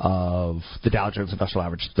of the Dow Jones Industrial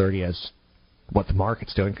Average 30 as what the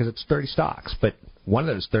market's doing because it's 30 stocks. But one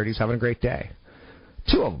of those 30 is having a great day.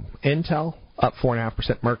 Two of them, Intel up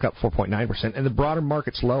 4.5%, Merck up 4.9%, and the broader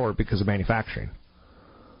market's lower because of manufacturing.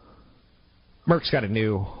 Merck's got a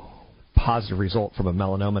new positive result from a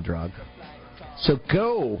melanoma drug. So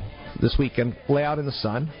go this weekend, lay out in the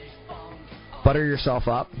sun, butter yourself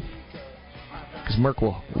up, because Merck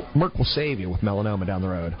will save you with melanoma down the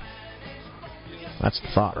road. That's the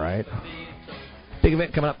thought, right? Big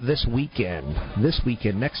event coming up this weekend.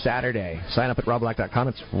 Next Saturday. Sign up at robblack.com.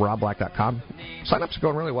 It's robblack.com. Sign-ups are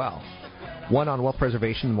going really well. One on wealth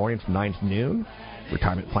preservation in the morning from 9 to noon,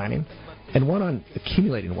 retirement planning, and one on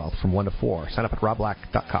accumulating wealth from 1 to 4. Sign up at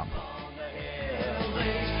robblack.com.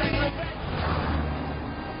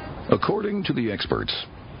 According to the experts,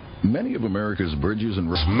 many of America's bridges and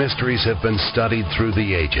mysteries have been studied through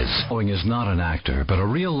the ages. Following is not an actor, but a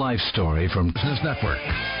real-life story from Business Network.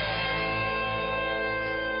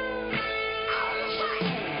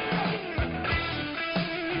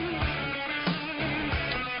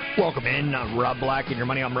 Welcome in, Rob Black and your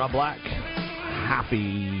money. I'm Rob Black.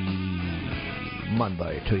 Happy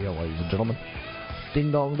Monday to you, ladies and gentlemen.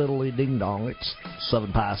 Ding dong, diddly ding dong. It's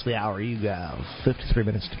 7 past the hour. You have 53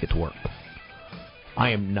 minutes to get to work. I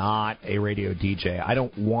am not a radio DJ. I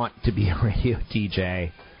don't want to be a radio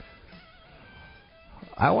DJ.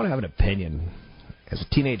 I want to have an opinion. As a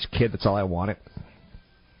teenage kid, that's all I wanted.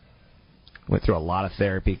 Went through a lot of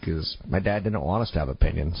therapy because my dad didn't want us to have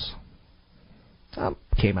opinions. I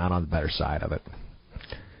came out on the better side of it.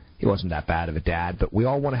 He wasn't that bad of a dad, but we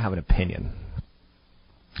all want to have an opinion.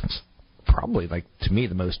 It's probably, like, to me,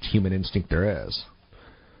 the most human instinct there is.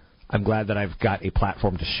 I'm glad that I've got a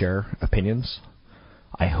platform to share opinions.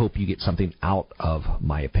 I hope you get something out of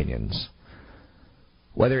my opinions.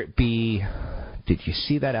 Whether it be did you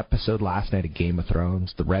see that episode last night of Game of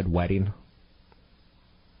Thrones, The Red Wedding?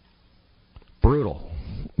 Brutal.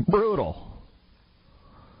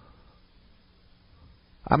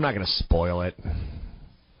 I'm not going to spoil it,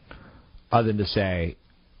 other than to say,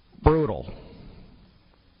 brutal.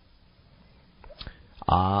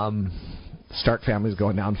 Stark family's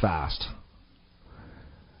going down fast.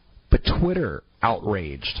 But Twitter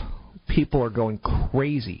outraged. People are going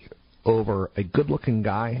crazy over a good-looking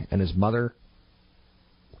guy and his mother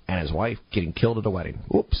and his wife getting killed at a wedding.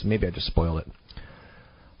 Oops, maybe I just spoiled it.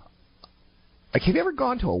 Like, have you ever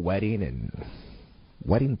gone to a wedding and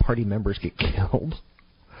wedding party members get killed?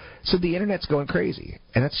 So the internet's going crazy,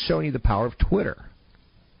 and that's showing you the power of Twitter.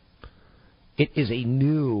 It is a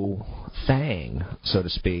new thing, so to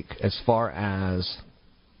speak, as far as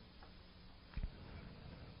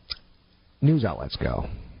news outlets go.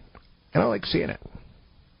 And I like seeing it.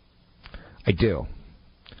 I do.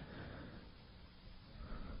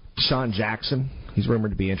 Deshaun Jackson, he's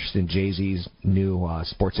rumored to be interested in Jay-Z's new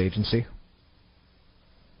sports agency.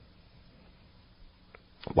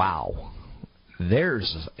 Wow.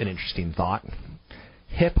 There's an interesting thought.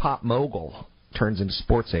 Hip-hop mogul turns into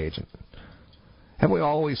sports agent. Haven't we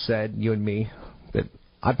always said, you and me, that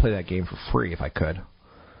I'd play that game for free if I could?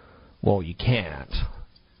 Well, you can't.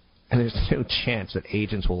 And there's no chance that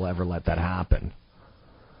agents will ever let that happen.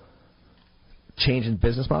 Change in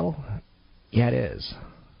business model? Yeah, it is.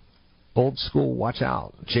 Old school, watch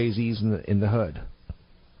out. Jay-Z's in the hood.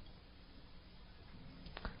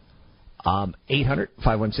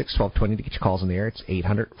 800-516-1220 to get your calls in the air. It's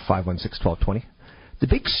 800-516-1220. The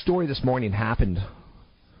big story this morning happened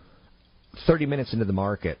 30 minutes into the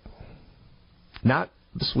market. Not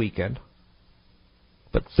this weekend,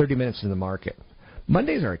 but 30 minutes into the market.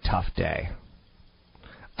 Mondays are a tough day.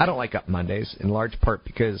 I don't like up Mondays, in large part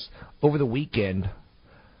because over the weekend,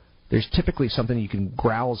 there's typically something you can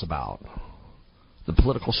grouse about. The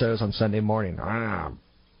political shows on Sunday morning.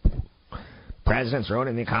 President's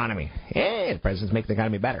ruining the economy. Hey, the president's making the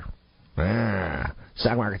economy better.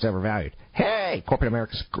 Stock market's overvalued. Hey, corporate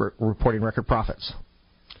America's reporting record profits.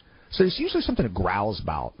 So there's usually something to grouse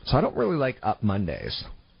about. So I don't really like up Mondays.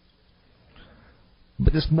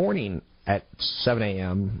 But this morning at 7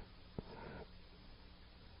 a.m.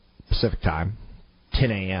 Pacific time,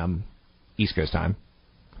 10 a.m. East Coast time,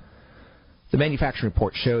 the manufacturing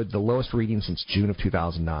report showed the lowest reading since June of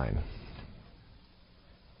 2009.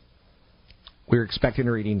 We were expecting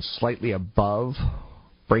a reading slightly above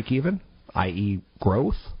break-even, i.e.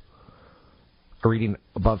 growth, a reading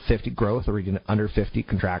above 50 growth, a reading under 50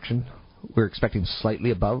 contraction. We were expecting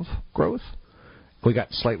slightly above growth. We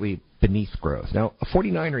got slightly beneath growth. Now, a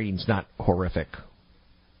 49 reading's not horrific,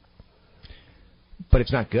 but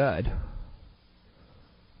it's not good.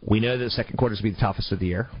 We know that the second quarter is going to be the toughest of the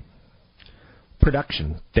year.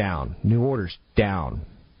 Production, down. New orders, down.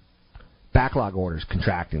 Backlog orders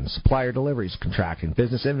contracting, supplier deliveries contracting,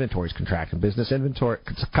 business inventories contracting,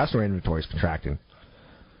 customer inventories contracting.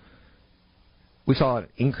 We saw an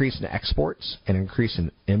increase in exports, an increase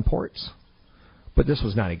in imports, but this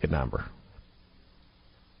was not a good number.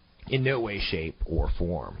 In no way, shape, or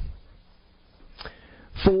form.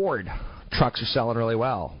 Ford trucks are selling really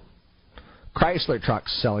well. Chrysler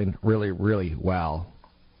trucks selling really, really well.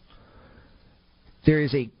 There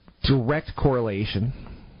is a direct correlation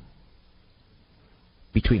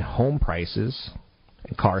between home prices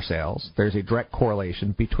and car sales. There's a direct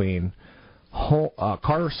correlation between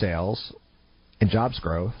car sales and jobs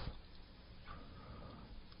growth.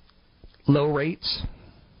 Low rates,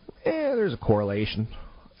 there's a correlation.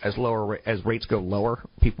 As rates go lower,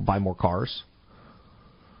 people buy more cars.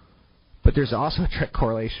 But there's also a direct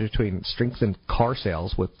correlation between strengthened car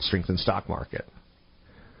sales with strengthened stock market.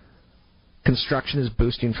 Construction is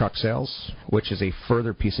boosting truck sales, which is a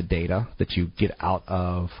further piece of data that you get out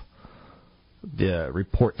of the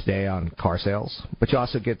report today on car sales. But you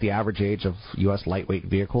also get the average age of U.S. lightweight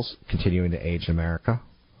vehicles continuing to age in America.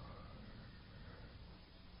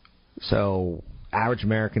 So, average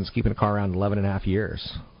American's keeping a car around 11 and a half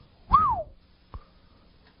years. Whew.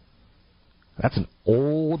 That's an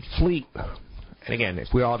old fleet. And again, if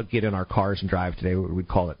we ought to get in our cars and drive today, we'd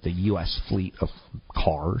call it the U.S. fleet of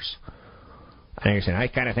cars. I understand. I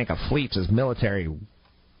kind of think of fleets as military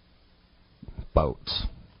boats.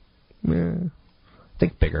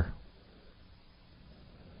 Think bigger.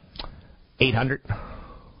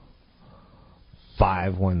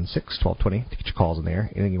 800-516-1220 to get your calls in there.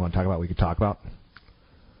 Anything you want to talk about, we could talk about.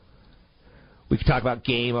 We could talk about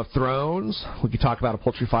Game of Thrones. We could talk about a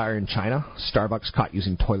poultry fire in China. Starbucks caught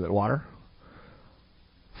using toilet water.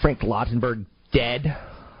 Frank Lautenberg dead.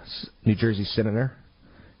 New Jersey senator.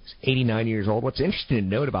 He's 89 years old. What's interesting to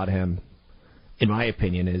note about him, in my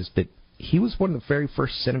opinion, is that he was one of the very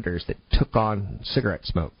first senators that took on cigarette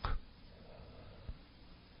smoke.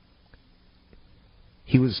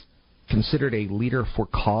 He was considered a leader for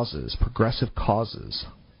causes, progressive causes.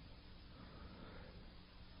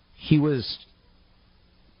 He was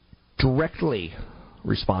directly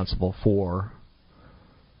responsible for,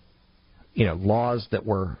 laws that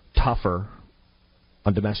were tougher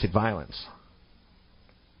on domestic violence,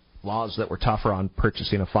 laws that were tougher on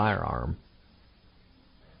purchasing a firearm.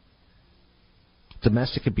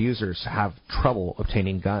 Domestic abusers have trouble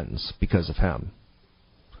obtaining guns because of him.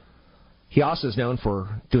 He also is known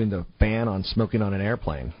for doing the ban on smoking on an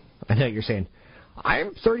airplane. I know you're saying,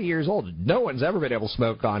 I'm 30 years old. No one's ever been able to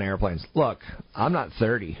smoke on airplanes. Look, I'm not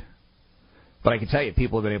 30. But I can tell you,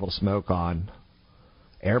 people have been able to smoke on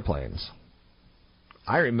airplanes.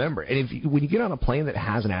 I remember. And when you get on a plane that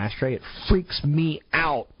has an ashtray, it freaks me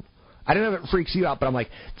out. I don't know if it freaks you out, but I'm like,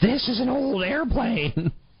 this is an old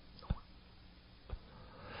airplane.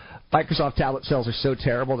 Microsoft tablet sales are so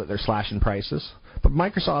terrible that they're slashing prices. But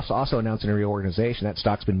Microsoft's also announcing a reorganization. That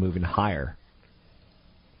stock's been moving higher.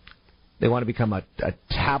 They want to become a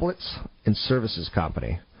tablets and services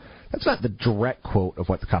company. That's not the direct quote of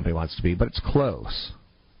what the company wants to be, but it's close.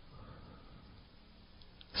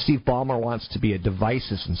 Steve Ballmer wants to be a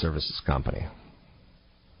devices and services company.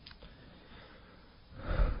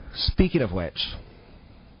 Speaking of which,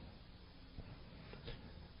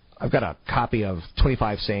 I've got a copy of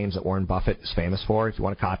 25 Sayings that Warren Buffett is famous for. If you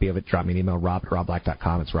want a copy of it, drop me an email,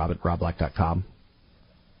 rob@robblack.com. It's rob@robblack.com.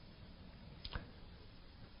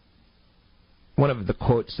 One of the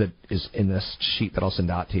quotes that is in this sheet that I'll send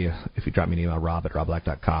out to you, if you drop me an email,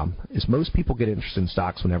 rob@robblack.com, is most people get interested in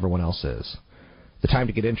stocks when everyone else is. The time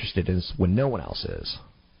to get interested is when no one else is.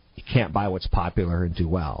 You can't buy what's popular and do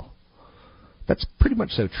well. That's pretty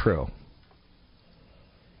much so true.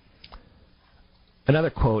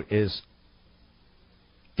 Another quote is,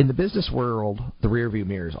 in the business world, the rearview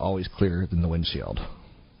mirror is always clearer than the windshield.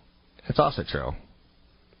 It's also true.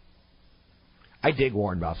 I dig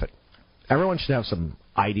Warren Buffett. Everyone should have some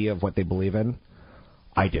idea of what they believe in.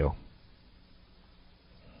 I do.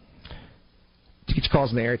 To get your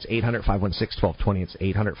calls in the air, it's 800-516-1220. It's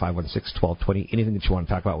 800-516-1220. Anything that you want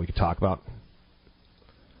to talk about, we can talk about.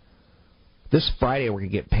 This Friday, we're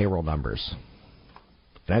going to get payroll numbers.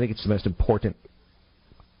 And I think it's the most important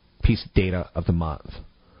piece of data of the month.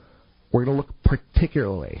 We're going to look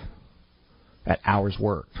particularly at hours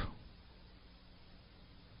worked.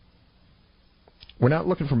 We're not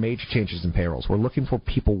looking for major changes in payrolls. We're looking for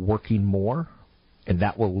people working more, and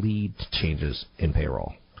that will lead to changes in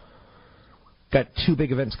payroll. Got two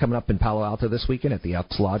big events coming up in Palo Alto this weekend at the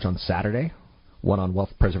Elks Lodge on Saturday. One on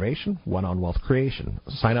wealth preservation, one on wealth creation.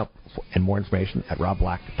 Sign up and more information at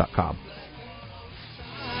robblack.com.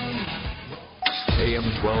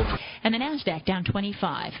 AM 12. And the NASDAQ down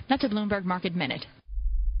 25. That's a Bloomberg Market Minute.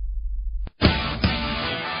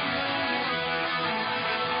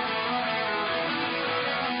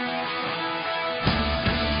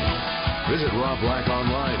 Visit Rob Black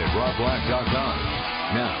online at robblack.com.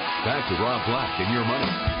 Now, back to Rob Black and Your Money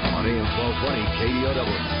on AM 1220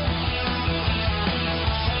 KDOW.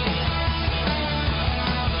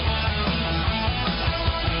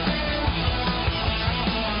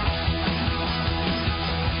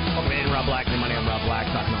 Rob Black, Your Money. I'm Rob Black,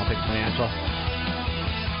 talking all things financial.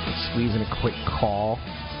 Squeeze in a quick call.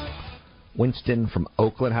 Winston from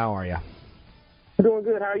Oakland, how are you? Doing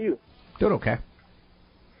good. How are you? Doing okay.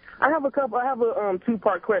 I have a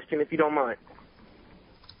two-part question, if you don't mind.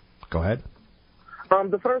 Go ahead.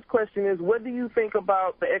 The first question is, what do you think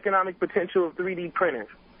about the economic potential of 3D printers?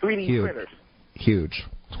 3D printers. Huge.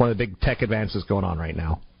 It's one of the big tech advances going on right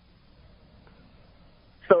now.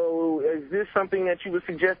 So is this something that you would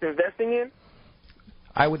suggest investing in?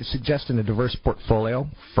 I would suggest in a diverse portfolio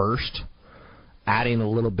first, adding a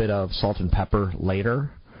little bit of salt and pepper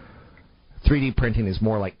later. 3D printing is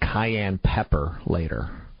more like cayenne pepper later.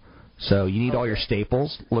 So you need all your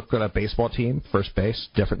staples. Look at a baseball team, first base,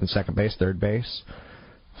 different than second base, third base.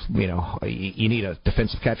 You know, you need a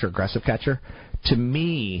defensive catcher, aggressive catcher. To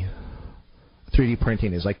me, 3D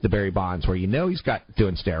printing is like the Barry Bonds, where you know he's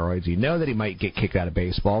doing steroids, you know that he might get kicked out of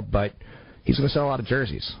baseball, but he's going to sell a lot of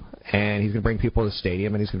jerseys, and he's going to bring people to the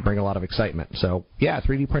stadium, and he's going to bring a lot of excitement. So, yeah,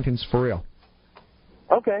 3D printing's for real.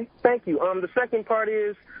 Okay, thank you. The second part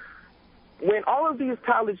is, when all of these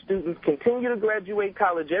college students continue to graduate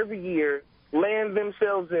college every year, land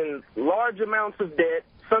themselves in large amounts of debt,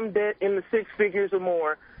 some debt in the six figures or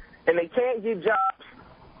more, and they can't get jobs,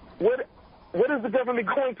 what is the government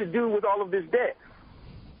going to do with all of this debt?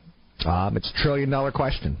 It's a $1 trillion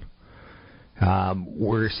question.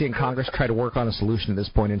 We're seeing Congress try to work on a solution at this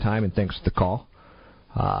point in time, and thanks for the call.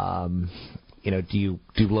 Do you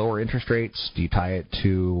do lower interest rates? Do you tie it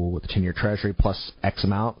to the 10-year Treasury plus X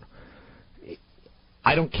amount?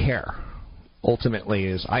 I don't care. Ultimately,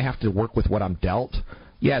 is I have to work with what I'm dealt.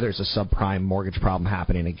 Yeah, there's a subprime mortgage problem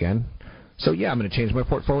happening again. So, yeah, I'm going to change my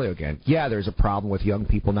portfolio again. Yeah, there's a problem with young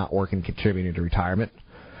people not working, contributing to retirement.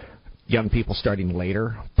 Young people starting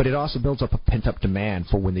later. But it also builds up a pent-up demand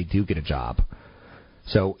for when they do get a job.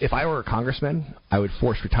 So if I were a congressman, I would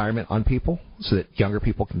force retirement on people so that younger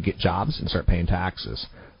people can get jobs and start paying taxes.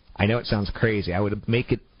 I know it sounds crazy. I would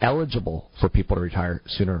make it eligible for people to retire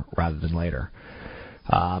sooner rather than later.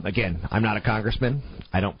 Again, I'm not a congressman.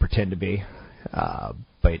 I don't pretend to be.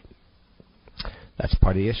 But that's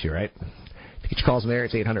part of the issue, right? To get your calls in there,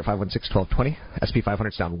 it's 800-516-1220. S&P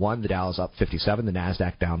 500's down 1. The Dow is up 57. The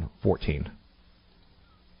NASDAQ down 14.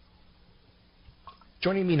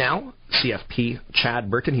 Joining me now, CFP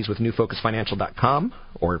Chad Burton. He's with NewFocusFinancial.com,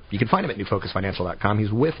 or you can find him at NewFocusFinancial.com.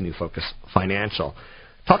 He's with New Focus Financial.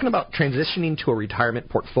 Talking about transitioning to a retirement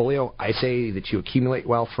portfolio, I say that you accumulate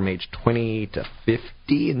wealth from age 20 to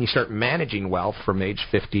 50, and you start managing wealth from age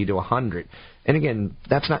 50 to 100. And again,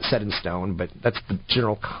 that's not set in stone, but that's the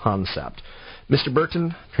general concept. Mr.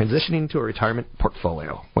 Burton, transitioning to a retirement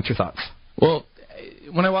portfolio. What's your thoughts? Well,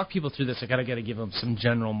 when I walk people through this, I got to give them some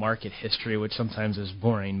general market history, which sometimes is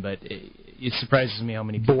boring, but it surprises me how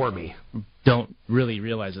many people don't really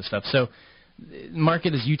realize this stuff. So,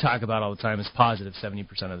 market, as you talk about all the time, is positive 70%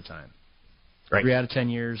 of the time. Right. 3 out of 10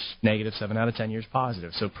 years, negative. 7 out of 10 years,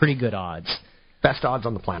 positive. So pretty good odds. Best odds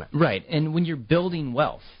on the planet. Right. And when you're building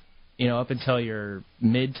wealth, up until your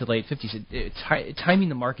mid to late 50s, timing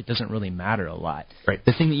the market doesn't really matter a lot. Right.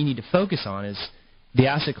 The thing that you need to focus on is the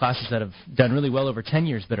asset classes that have done really well over 10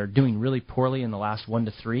 years but are doing really poorly in the last 1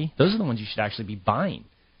 to 3. Those are the ones you should actually be buying.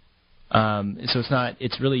 So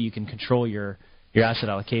it's really you can control your asset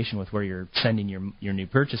allocation with where you're sending your new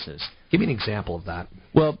purchases. Give me an example of that.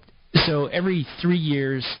 Well, so every 3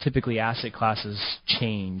 years, typically asset classes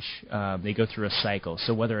change. They go through a cycle.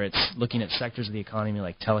 So whether it's looking at sectors of the economy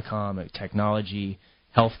like telecom, like technology,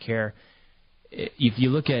 healthcare, if you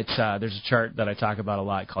look at, there's a chart that I talk about a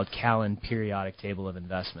lot called Callan Periodic Table of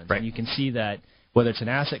Investments. Right. And you can see that whether it's an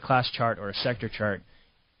asset class chart or a sector chart,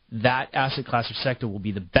 that asset class or sector will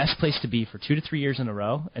be the best place to be for 2 to 3 years in a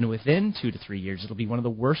row, and within 2 to 3 years, it'll be one of the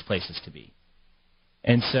worst places to be.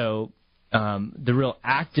 And so the real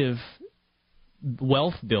active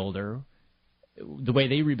wealth builder, the way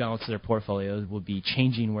they rebalance their portfolios will be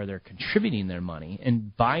changing where they're contributing their money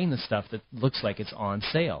and buying the stuff that looks like it's on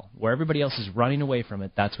sale. Where everybody else is running away from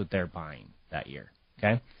it, that's what they're buying that year.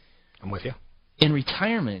 Okay? I'm with you. In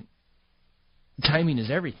retirement, timing is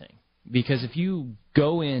everything. Because if you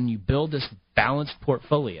go in, you build this balanced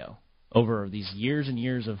portfolio over these years and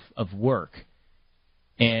years of work,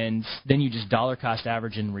 and then you just dollar cost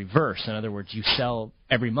average in reverse. In other words, you sell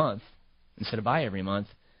every month instead of buy every month.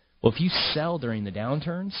 Well, if you sell during the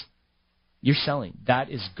downturns, you're selling. That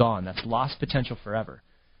is gone. That's lost potential forever.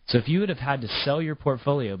 So if you would have had to sell your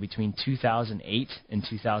portfolio between 2008 and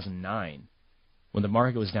 2009, when the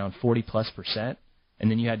market was down 40+%, and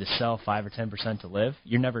then you had to sell 5 or 10% to live,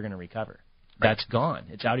 you're never going to recover. Right. That's gone.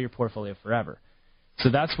 It's out of your portfolio forever. So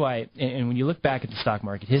that's why, and when you look back at the stock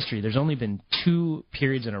market history, there's only been 2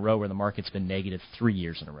 periods in a row where the market's been negative 3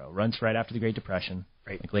 years in a row. Runs right after the Great Depression,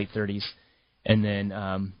 like late 30s, and then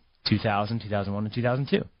 2000, 2001, and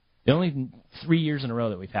 2002. The only 3 years in a row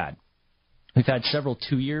that we've had. We've had several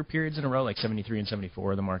 2-year periods in a row, like 73 and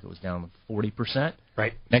 74. The market was down 40%.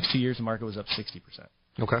 Right. Next 2 years, the market was up 60%.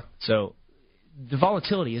 Okay. So the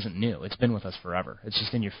volatility isn't new. It's been with us forever. It's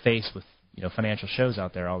just in your face with financial shows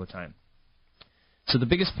out there all the time. So the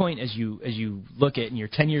biggest point as you look at and you're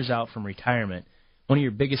 10 years out from retirement, one of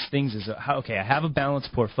your biggest things is, I have a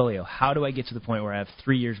balanced portfolio. How do I get to the point where I have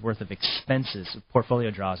 3 years' worth of expenses,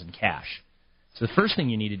 portfolio draws, and cash? So the first thing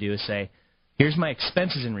you need to do is say, here's my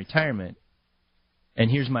expenses in retirement, and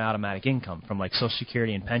here's my automatic income from like Social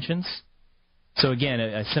Security and pensions. So again,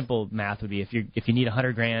 a simple math would be if you need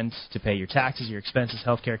 $100,000 to pay your taxes, your expenses,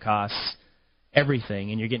 healthcare costs,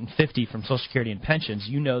 everything, and you're getting $50,000 from Social Security and pensions,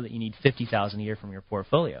 you know that you need $50,000 a year from your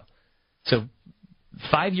portfolio. So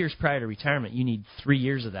 5 years prior to retirement, you need 3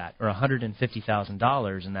 years of that, or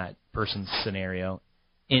 $150,000 in that person's scenario,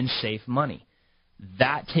 in safe money.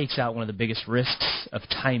 That takes out one of the biggest risks of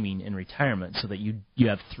timing in retirement, so that you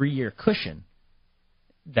have 3-year cushion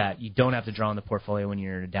that you don't have to draw on the portfolio when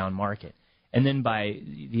you're in a down market. And then by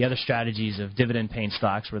the other strategies of dividend-paying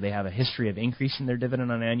stocks where they have a history of increasing their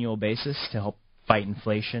dividend on an annual basis to help fight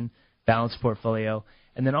inflation, balanced portfolio,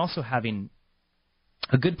 and then also having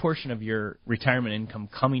a good portion of your retirement income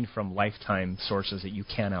coming from lifetime sources that you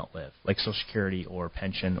can outlive, like Social Security or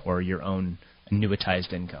pension or your own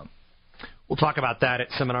annuitized income. We'll talk about that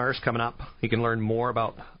at seminars coming up. You can learn more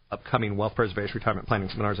about upcoming wealth preservation retirement planning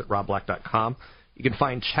seminars at robblack.com. You can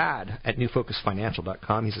find Chad at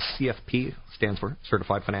newfocusfinancial.com. He's a CFP, stands for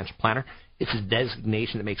Certified Financial Planner. It's his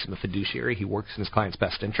designation that makes him a fiduciary. He works in his client's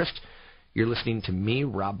best interest. You're listening to me,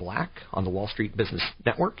 Rob Black, on the Wall Street Business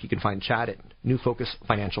Network. You can find Chad at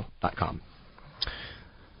newfocusfinancial.com.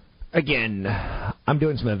 Again, I'm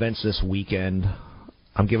doing some events this weekend.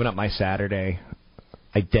 I'm giving up my Saturday.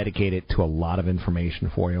 I dedicate it to a lot of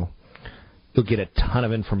information for you. You'll get a ton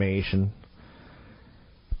of information.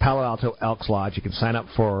 Palo Alto Elks Lodge, you can sign up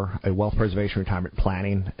for a wealth preservation retirement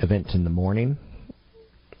planning event in the morning,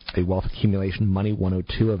 a wealth accumulation money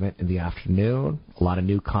 102 event in the afternoon, a lot of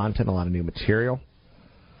new content, a lot of new material.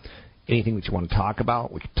 Anything that you want to talk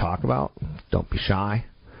about, we can talk about. Don't be shy.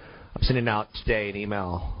 I'm sending out today an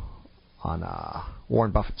email on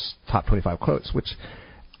Warren Buffett's top 25 quotes, which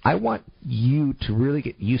I want you to really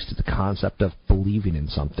get used to the concept of believing in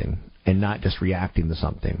something and not just reacting to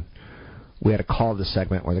something. We had a call this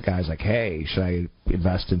segment where the guy's like, hey, should I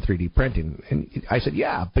invest in 3D printing? And I said,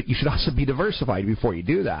 yeah, but you should also be diversified before you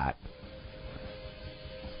do that.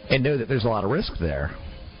 And know that there's a lot of risk there.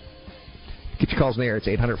 Get your calls in the air. It's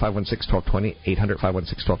 800-516-1220,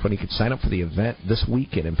 800-516-1220. You can sign up for the event this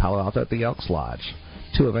weekend in Palo Alto at the Elks Lodge.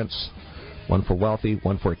 2 events, one for wealthy,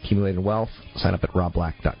 one for accumulated wealth. Sign up at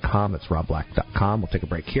robblack.com. It's robblack.com. We'll take a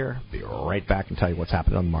break here. Be right back and tell you what's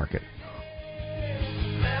happening on the market.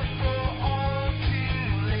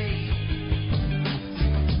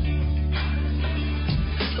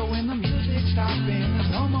 Stopping,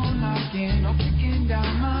 there's no more knocking, no kicking down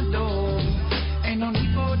my door. Ain't no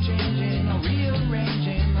need for changing, no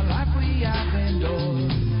rearranging the life we have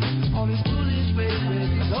endured. All this foolish ways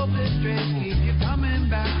with this hopeless stress keep you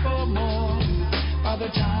coming back for more. By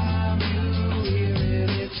the time you hear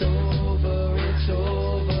it, it's over, it's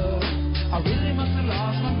over. I really must have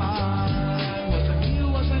lost my mind. Wasn't me,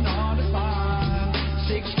 wasn't all defined.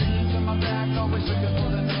 6 strings on my back, always looking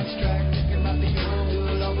for the next track. Thinking about the old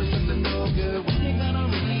good, always something no good. When you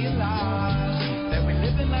gonna realize that we're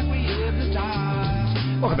living like we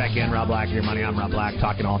hypnotized? Welcome back in, Rob Black and Your Money. I'm Rob Black,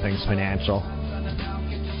 talking all things financial.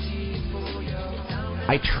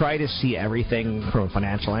 I try to see everything from a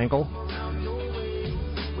financial angle.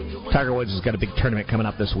 Tiger Woods has got a big tournament coming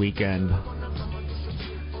up this weekend.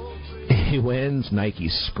 He wins,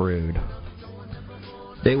 Nike's screwed.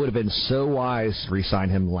 They would have been so wise to re-sign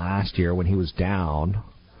him last year when he was down.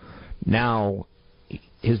 Now,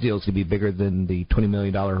 his deal is going to be bigger than the $20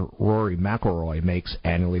 million Rory McIlroy makes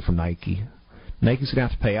annually from Nike. Nike's going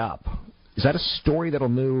to have to pay up. Is that a story that will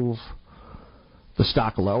move the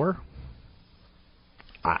stock lower?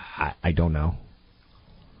 I don't know.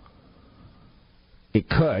 It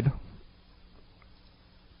could.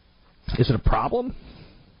 Is it a problem?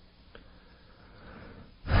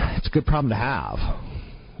 It's a good problem to have.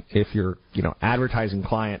 If your advertising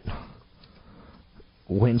client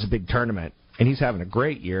wins a big tournament and he's having a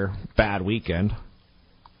great year, bad weekend.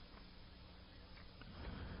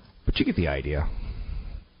 But you get the idea.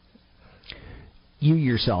 You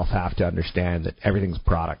yourself have to understand that everything's a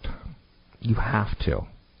product. You have to.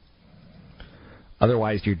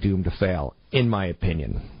 Otherwise, you're doomed to fail, in my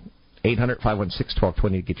opinion.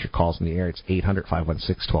 800-516-1220 to get your calls in the air. It's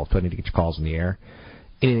 800-516-1220 to get your calls in the air.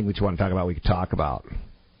 Anything that you want to talk about, we can talk about.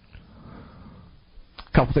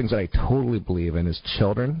 A couple things that I totally believe in is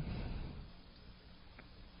children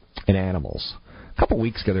and animals. A couple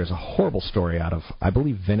weeks ago, there's a horrible story out of, I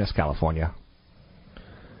believe, Venice, California,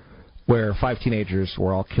 where 5 teenagers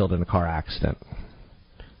were all killed in a car accident.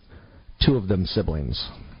 2 of them siblings.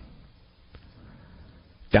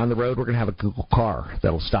 Down the road, we're going to have a Google car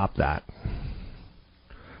that'll stop that.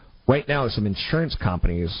 Right now, some insurance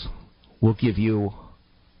companies will give you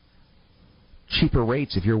cheaper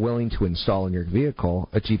rates if you're willing to install in your vehicle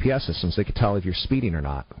a GPS system so they can tell if you're speeding or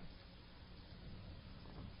not.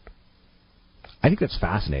 I think that's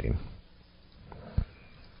fascinating.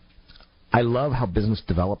 I love how business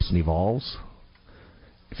develops and evolves.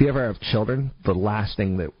 If you ever have children, the last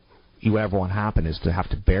thing that you ever want to happen is to have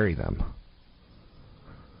to bury them.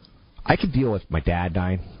 I could deal with my dad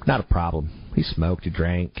dying. Not a problem. He smoked, he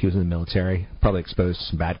drank, he was in the military, probably exposed to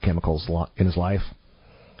some bad chemicals in his life.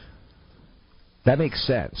 That makes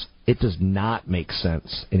sense. It does not make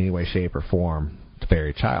sense in any way, shape, or form to bury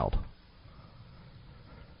a child.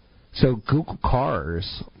 So Google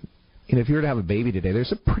cars, if you were to have a baby today,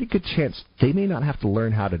 there's a pretty good chance they may not have to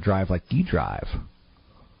learn how to drive like you drive.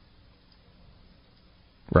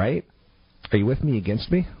 Right? Are you with me,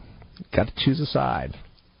 against me? Got to choose a side.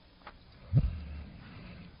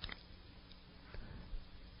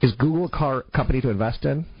 Is Google a company to invest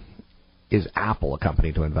in? Is Apple a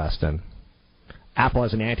company to invest in? Apple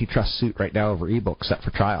has an antitrust suit right now over ebooks set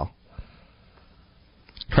for trial.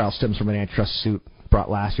 Trial stems from an antitrust suit brought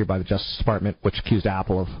last year by the Justice Department, which accused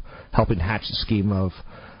Apple of helping hatch the scheme of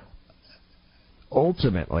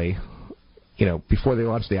ultimately, before they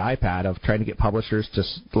launched the iPad, of trying to get publishers to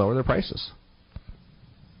lower their prices.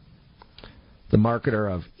 The marketer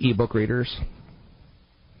of ebook readers,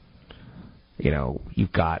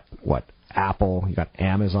 you've got, Apple, you've got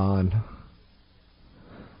Amazon.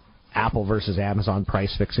 Apple versus Amazon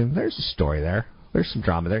price fixing. There's a story there. There's some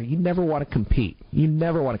drama there. You never want to compete. You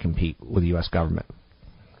never want to compete with the U.S. government.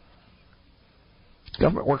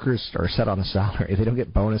 Government workers are set on a salary. They don't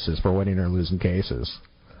get bonuses for winning or losing cases.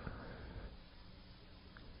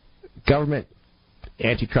 Government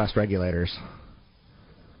antitrust regulators,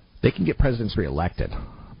 they can get presidents reelected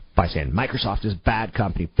by saying Microsoft is bad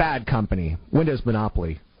company, Windows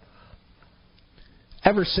monopoly.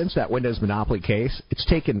 Ever since that Windows monopoly case, it's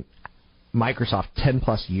taken Microsoft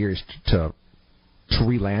 10-plus years to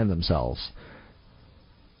reland themselves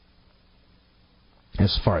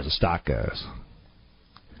as far as the stock goes.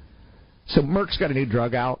 So Merck's got a new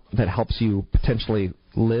drug out that helps you potentially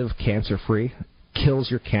live cancer-free, kills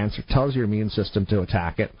your cancer, tells your immune system to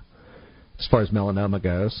attack it as far as melanoma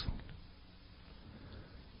goes.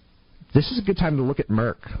 This is a good time to look at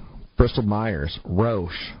Merck, Bristol Myers,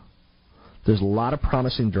 Roche. There's a lot of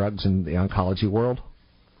promising drugs in the oncology world.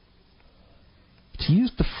 To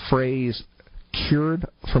use the phrase cured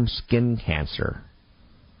from skin cancer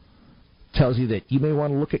tells you that you may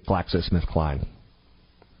want to look at GlaxoSmithKline.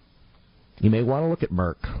 You may want to look at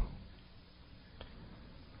Merck.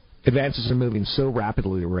 Advances are moving so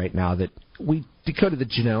rapidly right now that we decoded the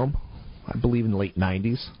genome, I believe, in the late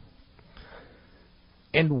 90s.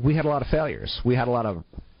 And we had a lot of failures. We had a lot of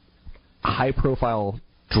high-profile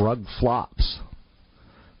drug flops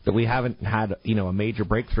that we haven't had, a major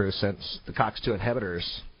breakthrough since the COX-2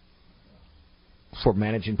 inhibitors for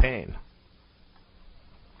managing pain.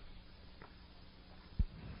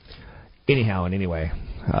 Anyhow and anyway,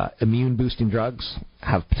 immune-boosting drugs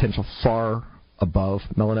have potential far above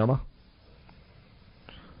melanoma.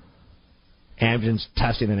 Amgen's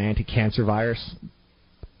testing an anti-cancer virus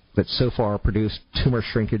that so far produced tumor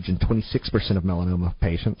shrinkage in 26% of melanoma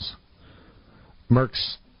patients.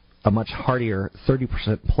 Merck's a much hardier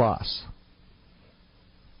 30% plus.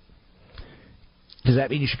 Does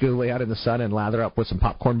that mean you should go lay out in the sun and lather up with some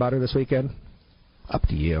popcorn butter this weekend? Up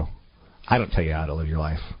to you. I don't tell you how to live your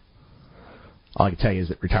life. All I can tell you is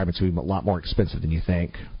that retirement's going to be a lot more expensive than you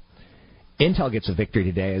think. Intel gets a victory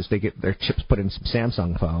today as they get their chips put in some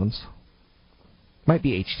Samsung phones. Might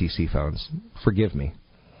be HTC phones. Forgive me.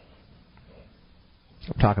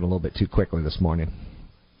 I'm talking a little bit too quickly this morning.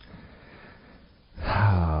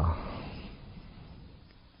 I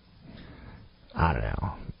don't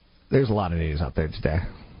know. There's a lot of news out there today.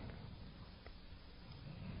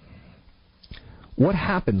 What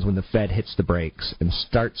happens when the Fed hits the brakes and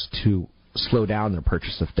starts to slow down their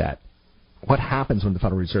purchase of debt? What happens when the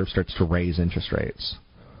Federal Reserve starts to raise interest rates?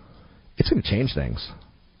 It's going to change things.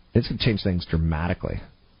 It's going to change things dramatically.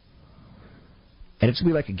 And it's going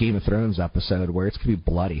to be like a Game of Thrones episode where it's going to be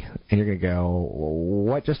bloody. And you're going to go,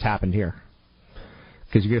 what just happened here?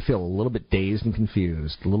 Because you're going to feel a little bit dazed and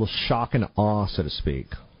confused, a little shock and awe, so to speak.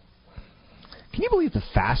 Can you believe the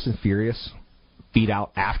Fast and Furious beat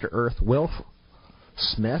out After Earth? Will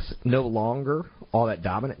Smith, no longer all that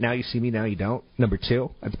dominant. Now you see me, now you don't. Number 2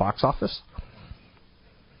 at the box office.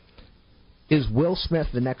 Is Will Smith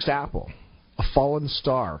the next Apple? A fallen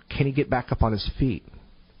star. Can he get back up on his feet?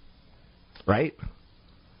 Right?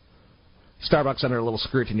 Starbucks under a little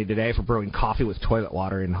scrutiny today for brewing coffee with toilet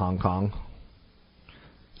water in Hong Kong.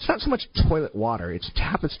 It's not so much toilet water. It's a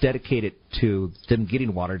tap that's dedicated to them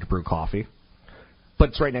getting water to brew coffee. But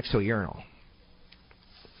it's right next to a urinal.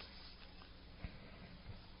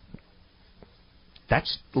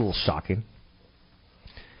 That's a little shocking.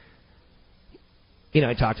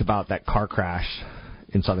 I talked about that car crash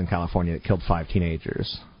in Southern California that killed 5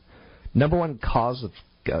 teenagers. Number one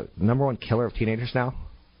killer of teenagers now?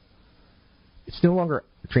 It's no longer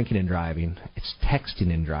drinking and driving. It's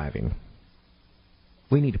texting and driving.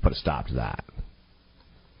 We need to put a stop to that.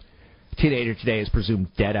 A teenager today is presumed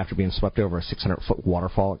dead after being swept over a 600-foot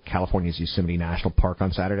waterfall at California's Yosemite National Park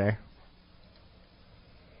on Saturday.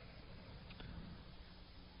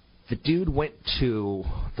 The dude went to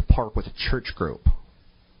the park with a church group.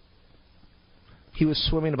 He was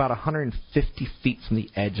swimming about 150 feet from the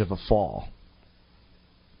edge of a fall.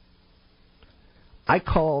 I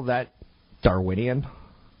call that Darwinian.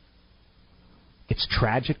 It's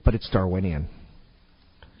tragic, but it's Darwinian.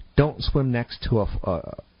 Don't swim next to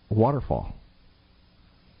a waterfall,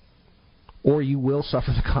 or you will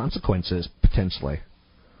suffer the consequences, potentially.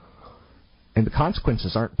 And the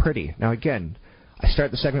consequences aren't pretty. Now, again, I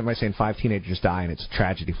start the segment by saying 5 teenagers die, and it's a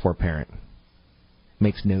tragedy for a parent.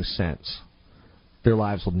 Makes no sense. Their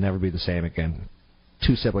lives will never be the same again.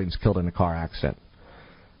 2 siblings killed in a car accident.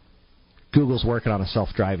 Google's working on a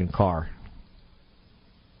self-driving car.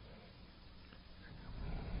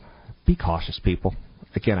 Be cautious, people.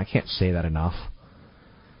 Again, I can't say that enough.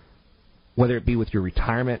 Whether it be with your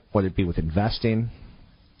retirement, whether it be with investing,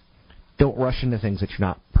 don't rush into things that you're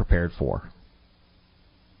not prepared for.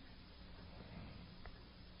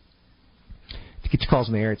 To get your calls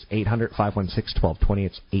in the air, it's 800-516-1220.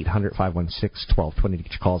 It's 800-516-1220 to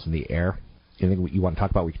get your calls in the air. Anything you want to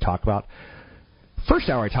talk about, we can talk about. First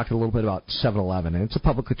hour, I talked a little bit about 7-Eleven, and it's a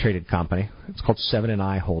publicly traded company. It's called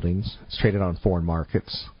 7&I Holdings. It's traded on foreign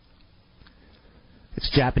markets. It's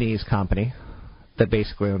a Japanese company that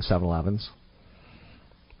basically owns 7-Elevens.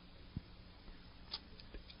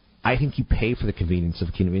 I think you pay for the convenience of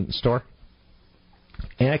a convenience store.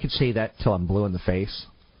 And I could say that till I'm blue in the face.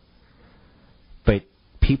 But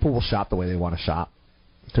people will shop the way they want to shop.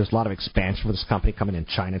 There's a lot of expansion for this company coming in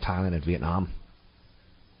China, Thailand, and Vietnam.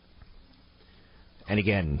 And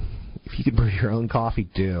again, if you can brew your own coffee,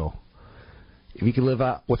 do. If you can live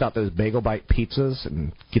out without those Bagel Bite pizzas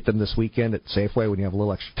and get them this weekend at Safeway when you have a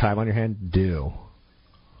little extra time on your hand, do.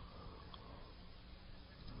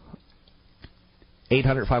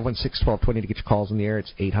 800-516-1220 to get your calls in the air.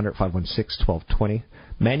 It's 800-516-1220.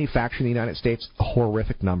 Manufacturing in the United States, a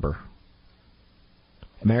horrific number.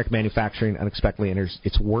 American manufacturing unexpectedly enters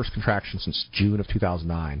its worst contraction since June of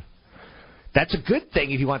 2009. That's a good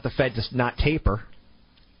thing if you want the Fed to not taper.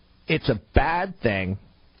 It's a bad thing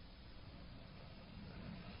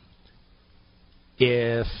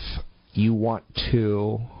if you want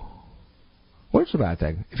to... What's a bad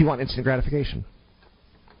thing? If you want instant gratification.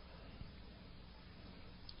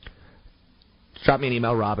 Drop me an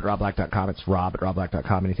email, rob@robblack.com. It's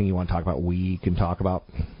rob@robblack.com. Anything you want to talk about, we can talk about.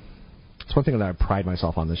 It's one thing that I pride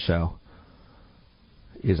myself on this show,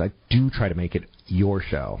 is I do try to make it your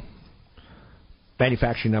show.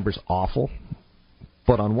 Manufacturing numbers awful,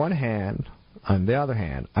 but on the other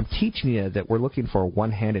hand, I'm teaching you that we're looking for a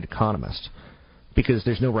one-handed economist, because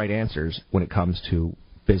there's no right answers when it comes to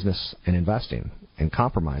business and investing, and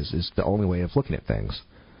compromise is the only way of looking at things.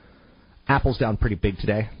 Apple's down pretty big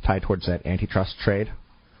today, tied towards that antitrust trade.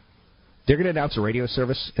 They're going to announce a radio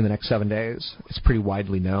service in the next 7 days. It's pretty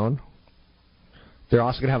widely known. They're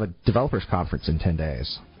also going to have a developers conference in 10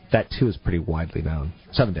 days. That, too, is pretty widely known.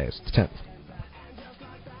 7 days, the 10th.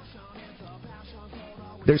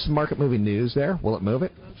 There's some market-moving news there. Will it move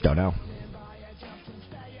it? Don't know.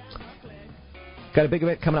 Got a big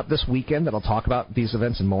event coming up this weekend that'll talk about these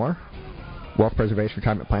events and more. Wealth Preservation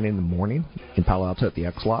Retirement Planning in the morning in Palo Alto at the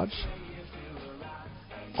X Lodge.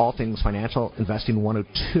 All things financial, investing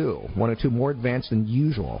 102. 102, more advanced than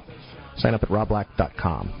usual. Sign up at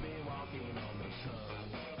robblack.com.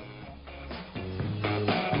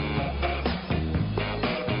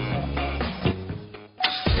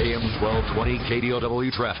 AM 1220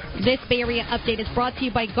 KDOW traffic. This Bay Area update is brought to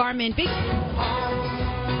you by Garmin.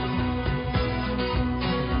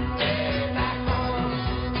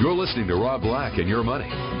 You're listening to Rob Black and Your Money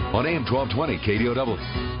on AM 1220 KDOW.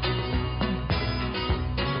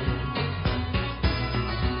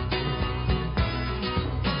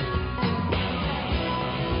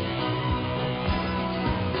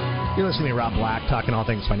 You're listening to Rob Black, talking all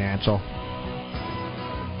things financial.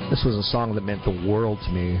 This was a song that meant the world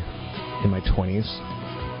to me in my 20s.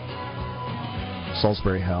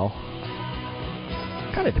 Salisbury Hill.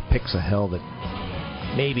 Kind of depicts a hill that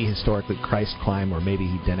maybe historically Christ climbed, or maybe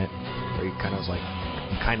he didn't. Where he kind of was like,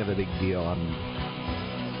 I'm kind of a big deal. I'm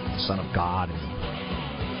the Son of God, and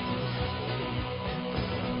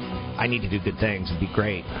I need to do good things and be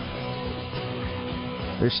great.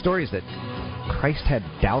 There's stories that Christ had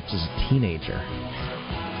doubts as a teenager.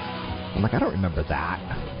 I'm like, I don't remember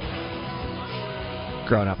that.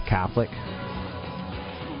 Growing up Catholic.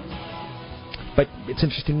 But it's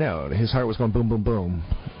interesting to note, his heart was going boom, boom, boom.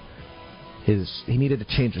 He needed to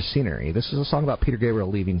change the scenery. This is a song about Peter Gabriel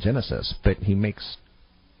leaving Genesis, but he makes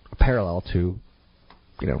a parallel to,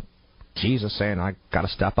 Jesus saying, I got to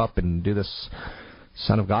step up and do this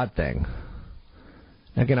Son of God thing.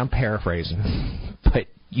 Now, again, I'm paraphrasing, but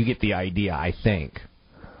you get the idea, I think.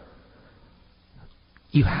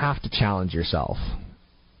 You have to challenge yourself.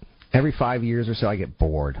 Every 5 years or so, I get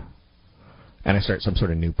bored, and I start some sort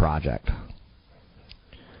of new project.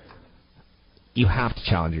 you have to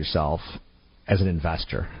challenge yourself as an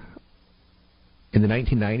investor. In the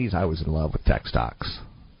 1990s, I was in love with tech stocks.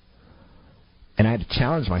 And I had to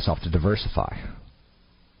challenge myself to diversify.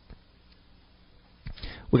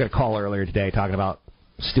 We got a call earlier today talking about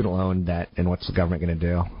student loan debt and what's the government going to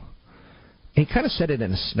do. And he kind of said it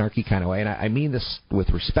in a snarky kind of way, and I mean this with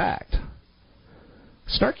respect.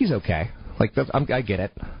 Snarky's okay. Like, I get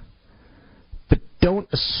it. But don't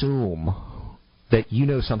assume that you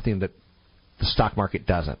know something that the stock market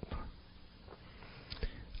doesn't.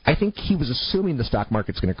 I think he was assuming the stock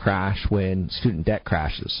market's going to crash when student debt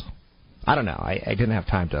crashes. I don't know. I didn't have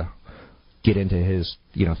time to get into his,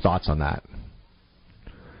 thoughts on that.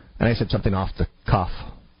 And I said something off the cuff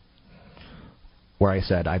where I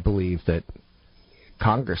said I believe that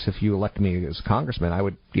Congress, if you elect me as a congressman, I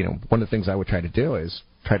would, one of the things I would try to do is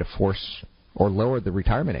try to force or lower the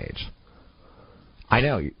retirement age. I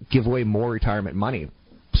know, give away more retirement money,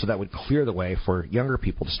 so that would clear the way for younger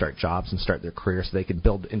people to start jobs and start their career so they could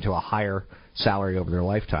build into a higher salary over their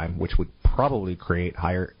lifetime, which would probably create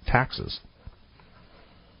higher taxes.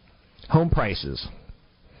 Home prices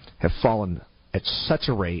have fallen at such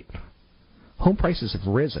a rate. Home prices have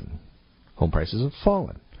risen. Home prices have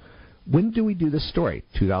fallen. When do we do this story?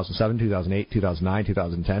 2007, 2008, 2009,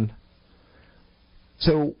 2010?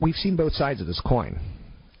 So we've seen both sides of this coin.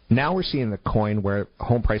 Now we're seeing the coin where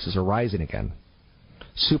home prices are rising again.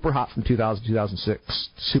 Super hot from 2000 to 2006,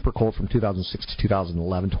 super cold from 2006 to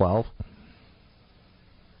 2011, 12.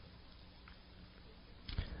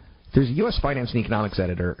 There's a U.S. finance and economics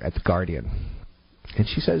editor at The Guardian, and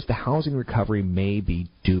she says the housing recovery may be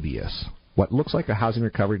dubious. What looks like a housing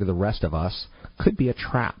recovery to the rest of us could be a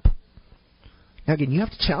trap. Now, again, you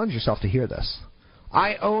have to challenge yourself to hear this.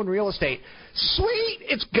 I own real estate. Sweet,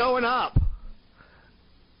 it's going up.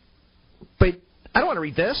 But I don't want to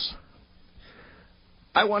read this.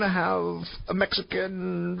 I want to have a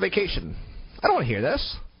Mexican vacation. I don't want to hear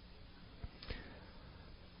this.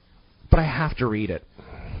 But I have to read it.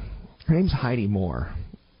 Her name's Heidi Moore.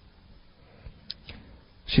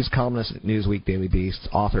 She's a columnist at Newsweek Daily Beast,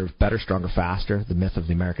 author of Better, Stronger, Faster, The Myth of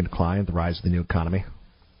the American Decline, The Rise of the New Economy.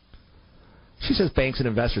 She says banks and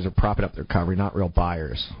investors are propping up the recovery, not real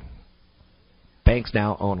buyers. Banks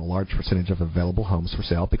now own a large percentage of available homes for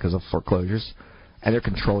sale because of foreclosures, and they're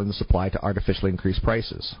controlling the supply to artificially increase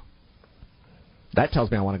prices. That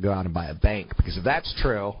tells me I want to go out and buy a bank, because if that's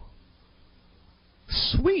true,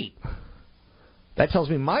 sweet. That tells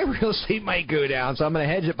me my real estate might go down, so I'm going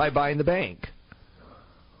to hedge it by buying the bank.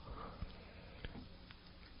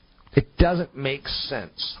 It doesn't make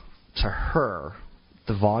sense to her,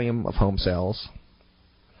 the volume of home sales.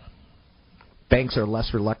 Banks are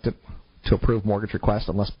less reluctant to approve mortgage requests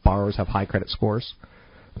unless borrowers have high credit scores.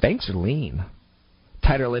 Banks are lean.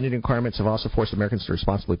 Tighter lending requirements have also forced Americans to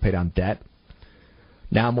responsibly pay down debt.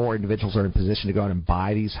 Now more individuals are in position to go out and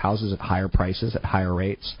buy these houses at higher prices, at higher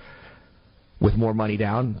rates, with more money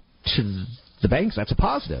down to the banks. That's a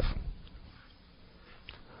positive.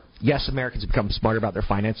 Yes, Americans have become smarter about their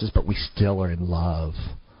finances, but we still are in love.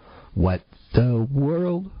 What the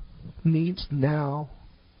world needs now.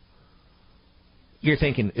 You're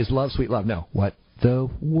thinking, is love sweet love? No. What the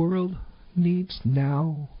world needs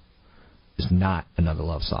now is not another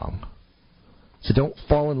love song. So don't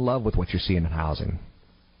fall in love with what you're seeing in housing.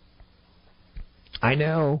 I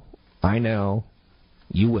know,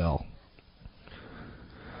 you will.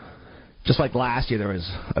 Just like last year, there was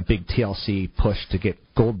a big TLC push to get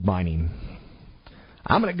gold mining.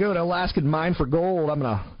 I'm going to go to Alaska and mine for gold. I'm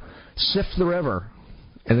going to sift the river.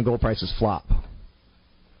 And the gold prices flop.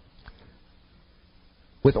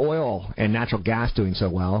 With oil and natural gas doing so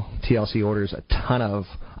well, TLC orders a ton of,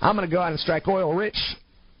 I'm going to go out and strike oil-rich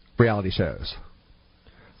reality shows.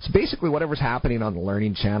 So basically whatever's happening on the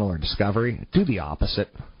Learning Channel or Discovery, do the opposite.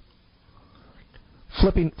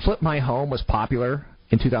 Flip My Home was popular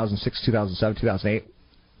in 2006, 2007, 2008,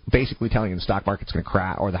 basically telling you the stock market's going to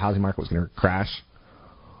crash, or the housing market was going to crash.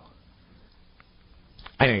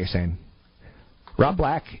 I know you're saying, Rob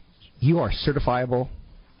Black, you are certifiable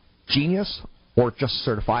genius or just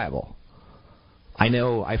certifiable. I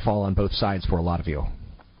know I fall on both sides for a lot of you.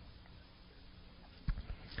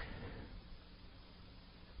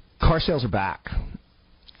 Car sales are back.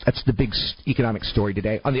 That's the big economic story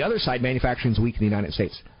today. On the other side, manufacturing's weak in the United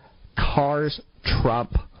States. Cars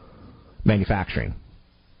trump manufacturing.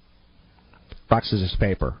 Rock, scissors,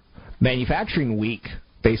 paper. Manufacturing weak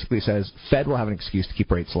basically says Fed will have an excuse to keep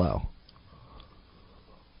rates low.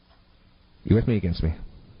 You with me, against me?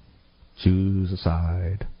 Choose a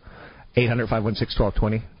side.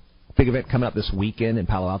 800-516-1220. Big event coming up this weekend in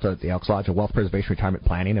Palo Alto at the Elks Lodge, a wealth preservation retirement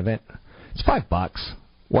planning event. It's $5.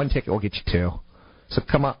 One ticket will get you 2. So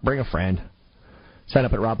come up, bring a friend. Sign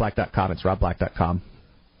up at robblack.com. It's robblack.com.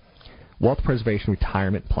 Wealth preservation,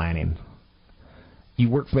 retirement planning. You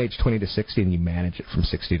work from age 20 to 60 and you manage it from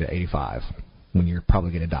 60 to 85 when you're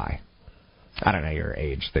probably going to die. I don't know your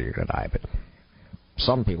age that you're going to die, but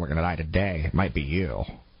some people are going to die today. It might be you.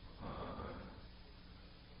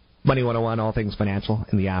 Money 101, all things financial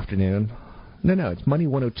in the afternoon. No, it's Money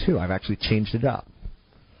 102. I've actually changed it up.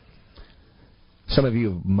 Some of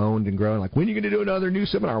you have moaned and groaned like, when are you going to do another new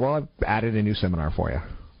seminar? Well, I've added a new seminar for you.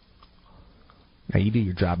 Now, you do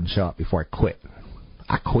your job and show up before I quit.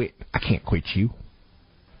 I quit. I can't quit you.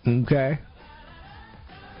 Okay?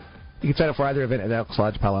 You can sign up for either event at Elks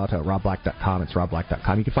Lodge, Palo Alto, at robblack.com. It's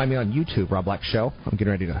robblack.com. You can find me on YouTube, Rob Black Show. I'm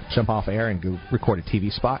getting ready to jump off air and go record a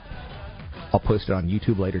TV spot. I'll post it on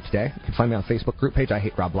YouTube later today. You can find me on Facebook group page, I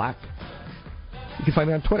Hate Rob Black. You can find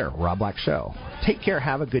me on Twitter, Rob Black Show. Take care.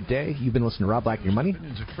 Have a good day. You've been listening to Rob Black and Your Money.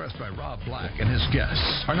 Opinions expressed by Rob Black and his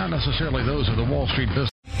guests are not necessarily those of the Wall Street business.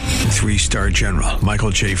 3-star General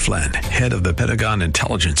Michael J. Flynn, head of the Pentagon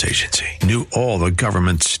Intelligence Agency, knew all the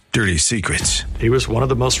government's dirty secrets. He was one of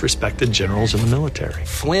the most respected generals in the military.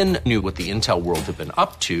 Flynn knew what the intel world had been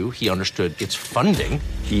up to. He understood its funding.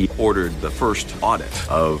 He ordered the first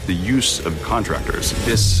audit of the use of contractors.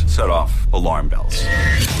 This set off alarm bells.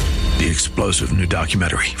 The explosive new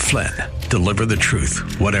documentary, Flynn, Deliver the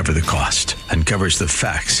Truth, Whatever the Cost, uncovers the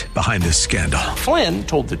facts behind this scandal. Flynn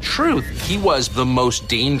told the truth. He was the most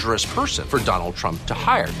dangerous person for Donald Trump to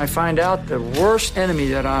hire. I find out the worst enemy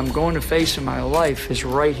that I'm going to face in my life is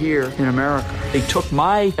right here in America. They took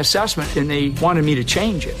my assessment and they wanted me to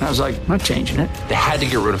change it. And I was like, I'm not changing it. They had to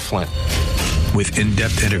get rid of Flynn. With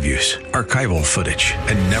in-depth interviews, archival footage,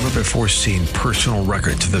 and never-before-seen personal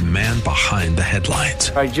records of the man behind the headlines.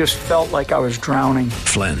 I just felt like I was drowning.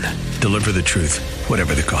 Flynn, Deliver the Truth,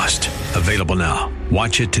 Whatever the Cost. Available now.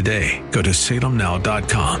 Watch it today. Go to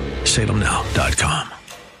salemnow.com. salemnow.com.